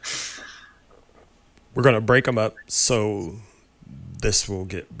 We're going to break them up so this will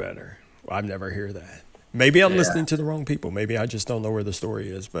get better. I've never heard that. Maybe I'm listening to the wrong people. Maybe I just don't know where the story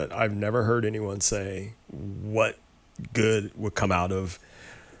is, but I've never heard anyone say what good would come out of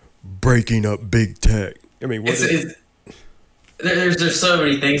breaking up big tech. I mean, there's so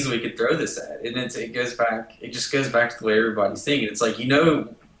many things that we could throw this at, and it just goes back to the way everybody's thinking. It's like,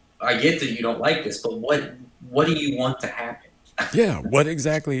 I get that you don't like this, but what do you want to happen? Yeah, what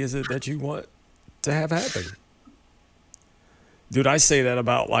exactly is it that you want to have happen? Dude, I say that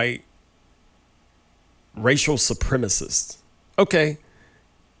about like racial supremacists. Okay,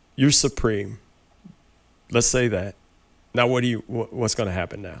 you're supreme. Let's say that. Now, what's going to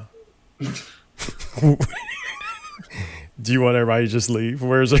happen now? Do you want everybody to just leave?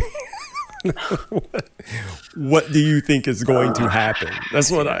 Where's it? What do you think is going to happen?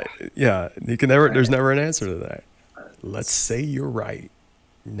 That's what there's never an answer to that. Let's say you're right.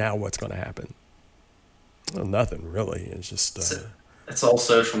 Now what's going to happen? Well, nothing really. It's just it's all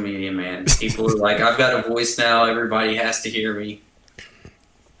social media, man. People are like, I've got a voice now. Everybody has to hear me.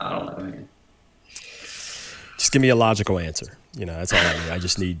 I don't know, man. Just give me a logical answer. That's all I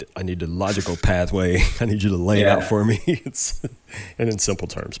need. I need a logical pathway. I need you to lay it out for me. And in simple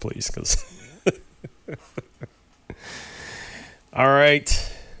terms, please. All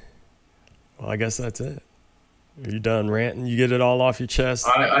right. Well, I guess that's it. Are you done ranting? You get it all off your chest?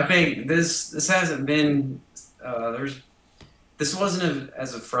 I think this hasn't been this wasn't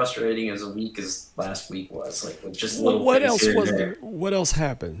as frustrating as a week as last week was. Like with just little what else was there? What else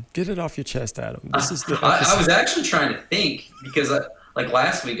happened? Get it off your chest, Adam. This is the I was actually trying to think because like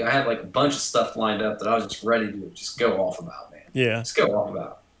last week I had like a bunch of stuff lined up that I was just ready to just go off about, man. Yeah. Just go off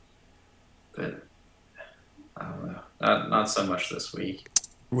about. But I don't know. Not so much this week.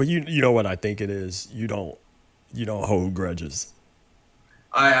 Well, you know what I think it is? You don't hold grudges.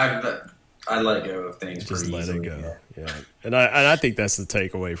 I let go of things. Just let easily, it go. Yeah. And I think that's the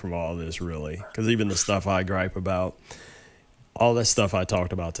takeaway from all this, really. Because even the stuff I gripe about, all that stuff I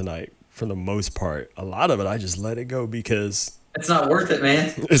talked about tonight, for the most part, a lot of it I just let it go because it's not worth it,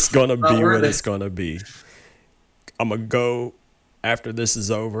 man. It's going to be what it's going to be. I'm going to go, after this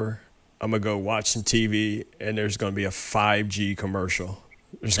is over, I'm going to go watch some TV, and there's going to be a 5G commercial.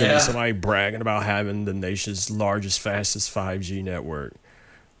 There's going to be somebody bragging about having the nation's largest, fastest 5G network.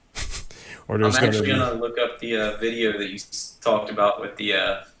 Or I'm actually going to look up the video that you talked about with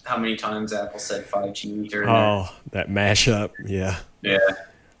the how many times Apple said 5G during that mashup. Yeah. Yeah.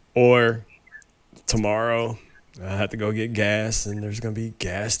 Or tomorrow I have to go get gas, and there's going to be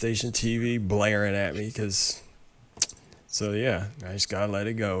gas station TV blaring at me So, yeah, I just got to let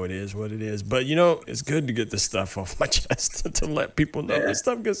it go. It is what it is. But, it's good to get this stuff off my chest to let people know this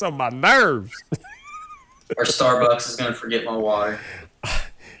stuff gets on my nerves. Or Starbucks is going to forget my water.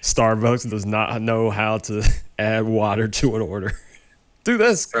 Starbucks does not know how to add water to an order. Dude,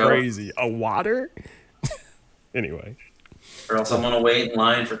 that's crazy. A water? Anyway. Or else I'm going to wait in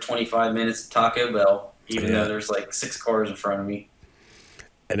line for 25 minutes at Taco Bell, even though there's like 6 cars in front of me.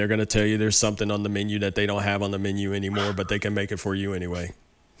 And they're going to tell you there's something on the menu that they don't have on the menu anymore, but they can make it for you anyway.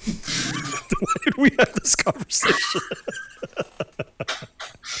 Why did we have this conversation?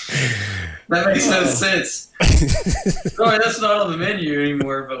 That makes no sense. Sorry, that's not on the menu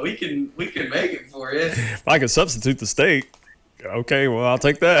anymore, but we can make it for you. If I can substitute the steak, okay, well, I'll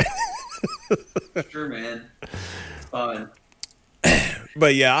take that. Sure, man. It's fun.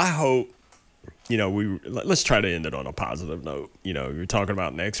 But yeah, I hope, let's try to end it on a positive note. You're talking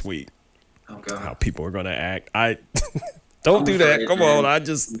about next week, Oh, God. how people are going to act. Don't I'm do that. afraid, Come man. on. I'm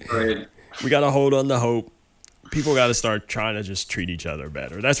afraid. We got to hold on to hope. People got to start trying to just treat each other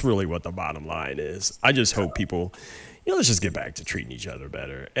better. That's really what the bottom line is. I just hope people, let's just get back to treating each other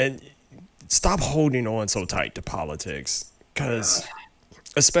better and stop holding on so tight to politics, because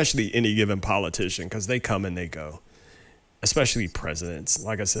especially any given politician, because they come and they go, especially presidents.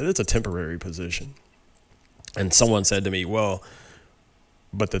 Like I said, it's a temporary position. And someone said to me, well,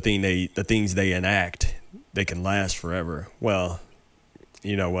 but the things they enact, they can last forever. Well,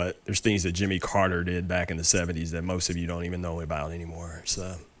 you know what? There's things that Jimmy Carter did back in the 70s that most of you don't even know about anymore.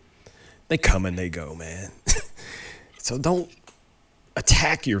 So they come and they go, man. So don't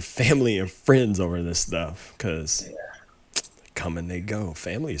attack your family and friends over this stuff, because they come and they go.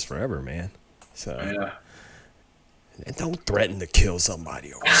 Family is forever, man. So and don't threaten to kill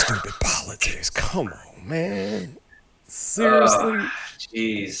somebody over stupid politics. Come on, man. Seriously?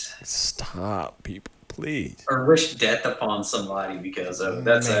 Jeez. Stop, people, please. Or wish death upon somebody because of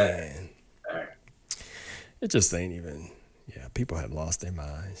that's Man. All right. It just ain't even. Yeah, people have lost their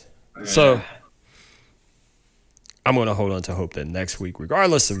minds. So I'm going to hold on to hope that next week,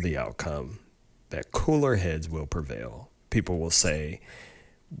 regardless of the outcome, that cooler heads will prevail. People will say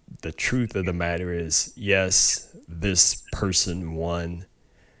the truth of the matter is, yes, this person won.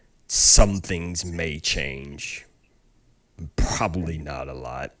 Some things may change. Probably not a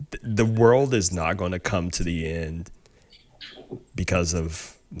lot. The world is not going to come to the end because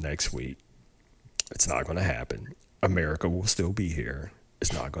of next week. It's not going to happen. America will still be here.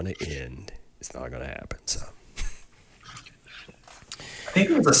 It's not going to end. It's not going to happen. So I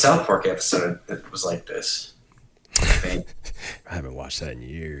think it was a South Park episode that was like this. I haven't watched that in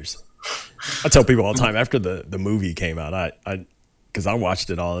years. I tell people all the time, after the movie came out, because I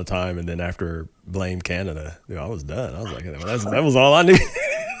watched it all the time, and then after Blame Canada, I was done. I was like, that was all I needed.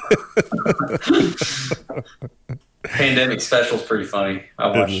 Pandemic Special is pretty funny. I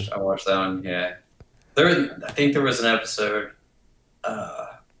watched that one. Yeah, I think there was an episode.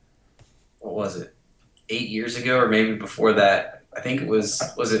 What was it? 8 years ago, or maybe before that. I think it was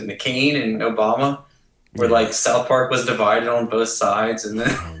it McCain and Obama, where like South Park was divided on both sides, and then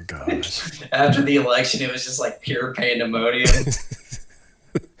Oh gosh. after the election, it was just like pure pandemonium.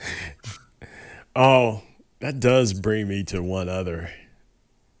 Oh, that does bring me to one other.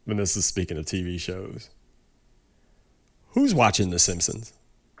 When this is speaking of TV shows. Who's watching The Simpsons?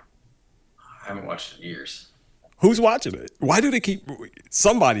 I haven't watched it in years. Who's watching it? Why do they keep...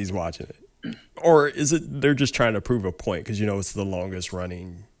 Somebody's watching it. Or is it they're just trying to prove a point? Because, it's the longest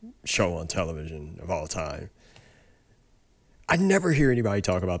running show on television of all time. I never hear anybody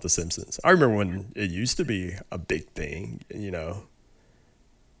talk about The Simpsons. I remember when it used to be a big thing, And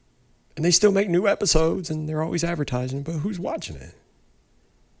they still make new episodes, and they're always advertising, but who's watching it?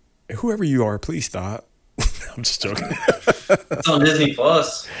 And whoever you are, please stop. I'm just joking. It's on Disney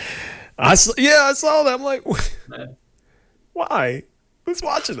Plus. I saw that. I'm like, why? Who's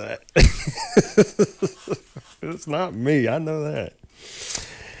watching that? It's not me. I know that.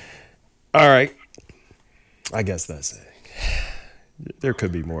 All right. I guess that's it. There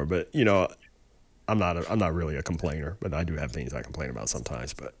could be more, but I'm not really a complainer, but I do have things I complain about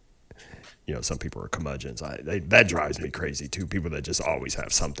sometimes. But some people are curmudgeons. That drives me crazy too. People that just always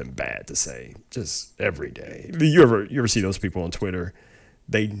have something bad to say, just every day. You ever see those people on Twitter?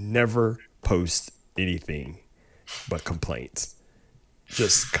 They never post anything but complaints.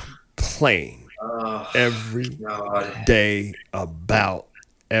 Just complain every day about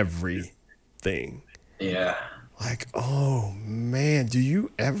everything. Yeah. Like, oh man, do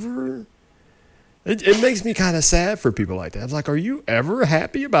you ever? It makes me kind of sad for people like that. I'm like, are you ever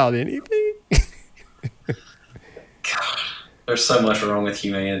happy about anything? God, there's so much wrong with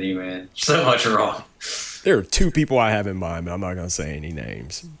humanity, man. So much wrong. There are two people I have in mind, but I'm not going to say any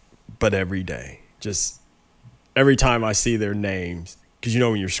names. But every day, just every time I see their names, because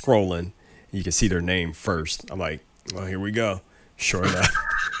when you're scrolling, you can see their name first. I'm like, well, here we go. Sure enough.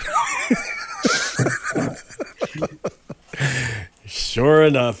 Sure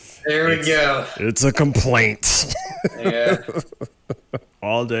enough. There we go. It's a complaint. Yeah.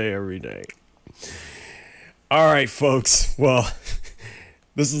 All day, every day. All right, folks. Well,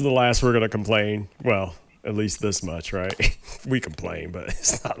 this is the last we're going to complain. Well, at least this much, right? We complain, but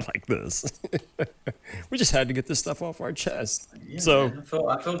it's not like this. We just had to get this stuff off our chest. Yeah, So man,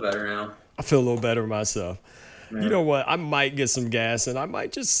 I feel better now. I feel a little better myself. You know what? I might get some gas and I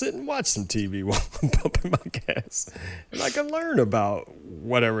might just sit and watch some TV while I'm pumping my gas. And I can learn about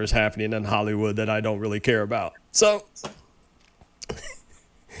whatever is happening in Hollywood that I don't really care about. So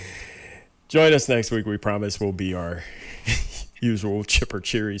join us next week. We promise we'll be our usual chipper,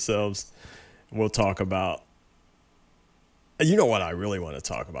 cheery selves. We'll talk about, you know what I really want to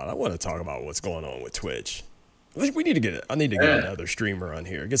talk about? I want to talk about what's going on with Twitch. I need to get another streamer on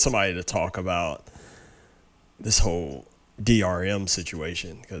here. Get somebody to talk about this whole DRM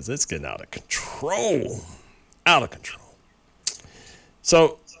situation because it's getting out of control.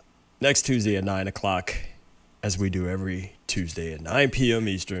 So next Tuesday at 9 o'clock, as we do every Tuesday at 9 p.m.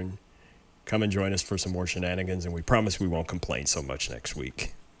 Eastern, come and join us for some more shenanigans, and we promise we won't complain so much next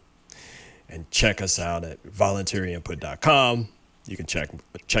week. And check us out at voluntaryinput.com. You can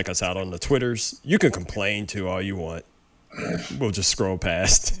check us out on the Twitters. You can complain too all you want. We'll just scroll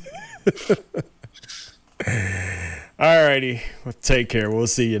past. All righty. Well, take care. We'll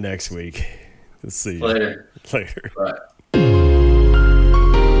see you next week. Let's see you. Later. Later. Bye.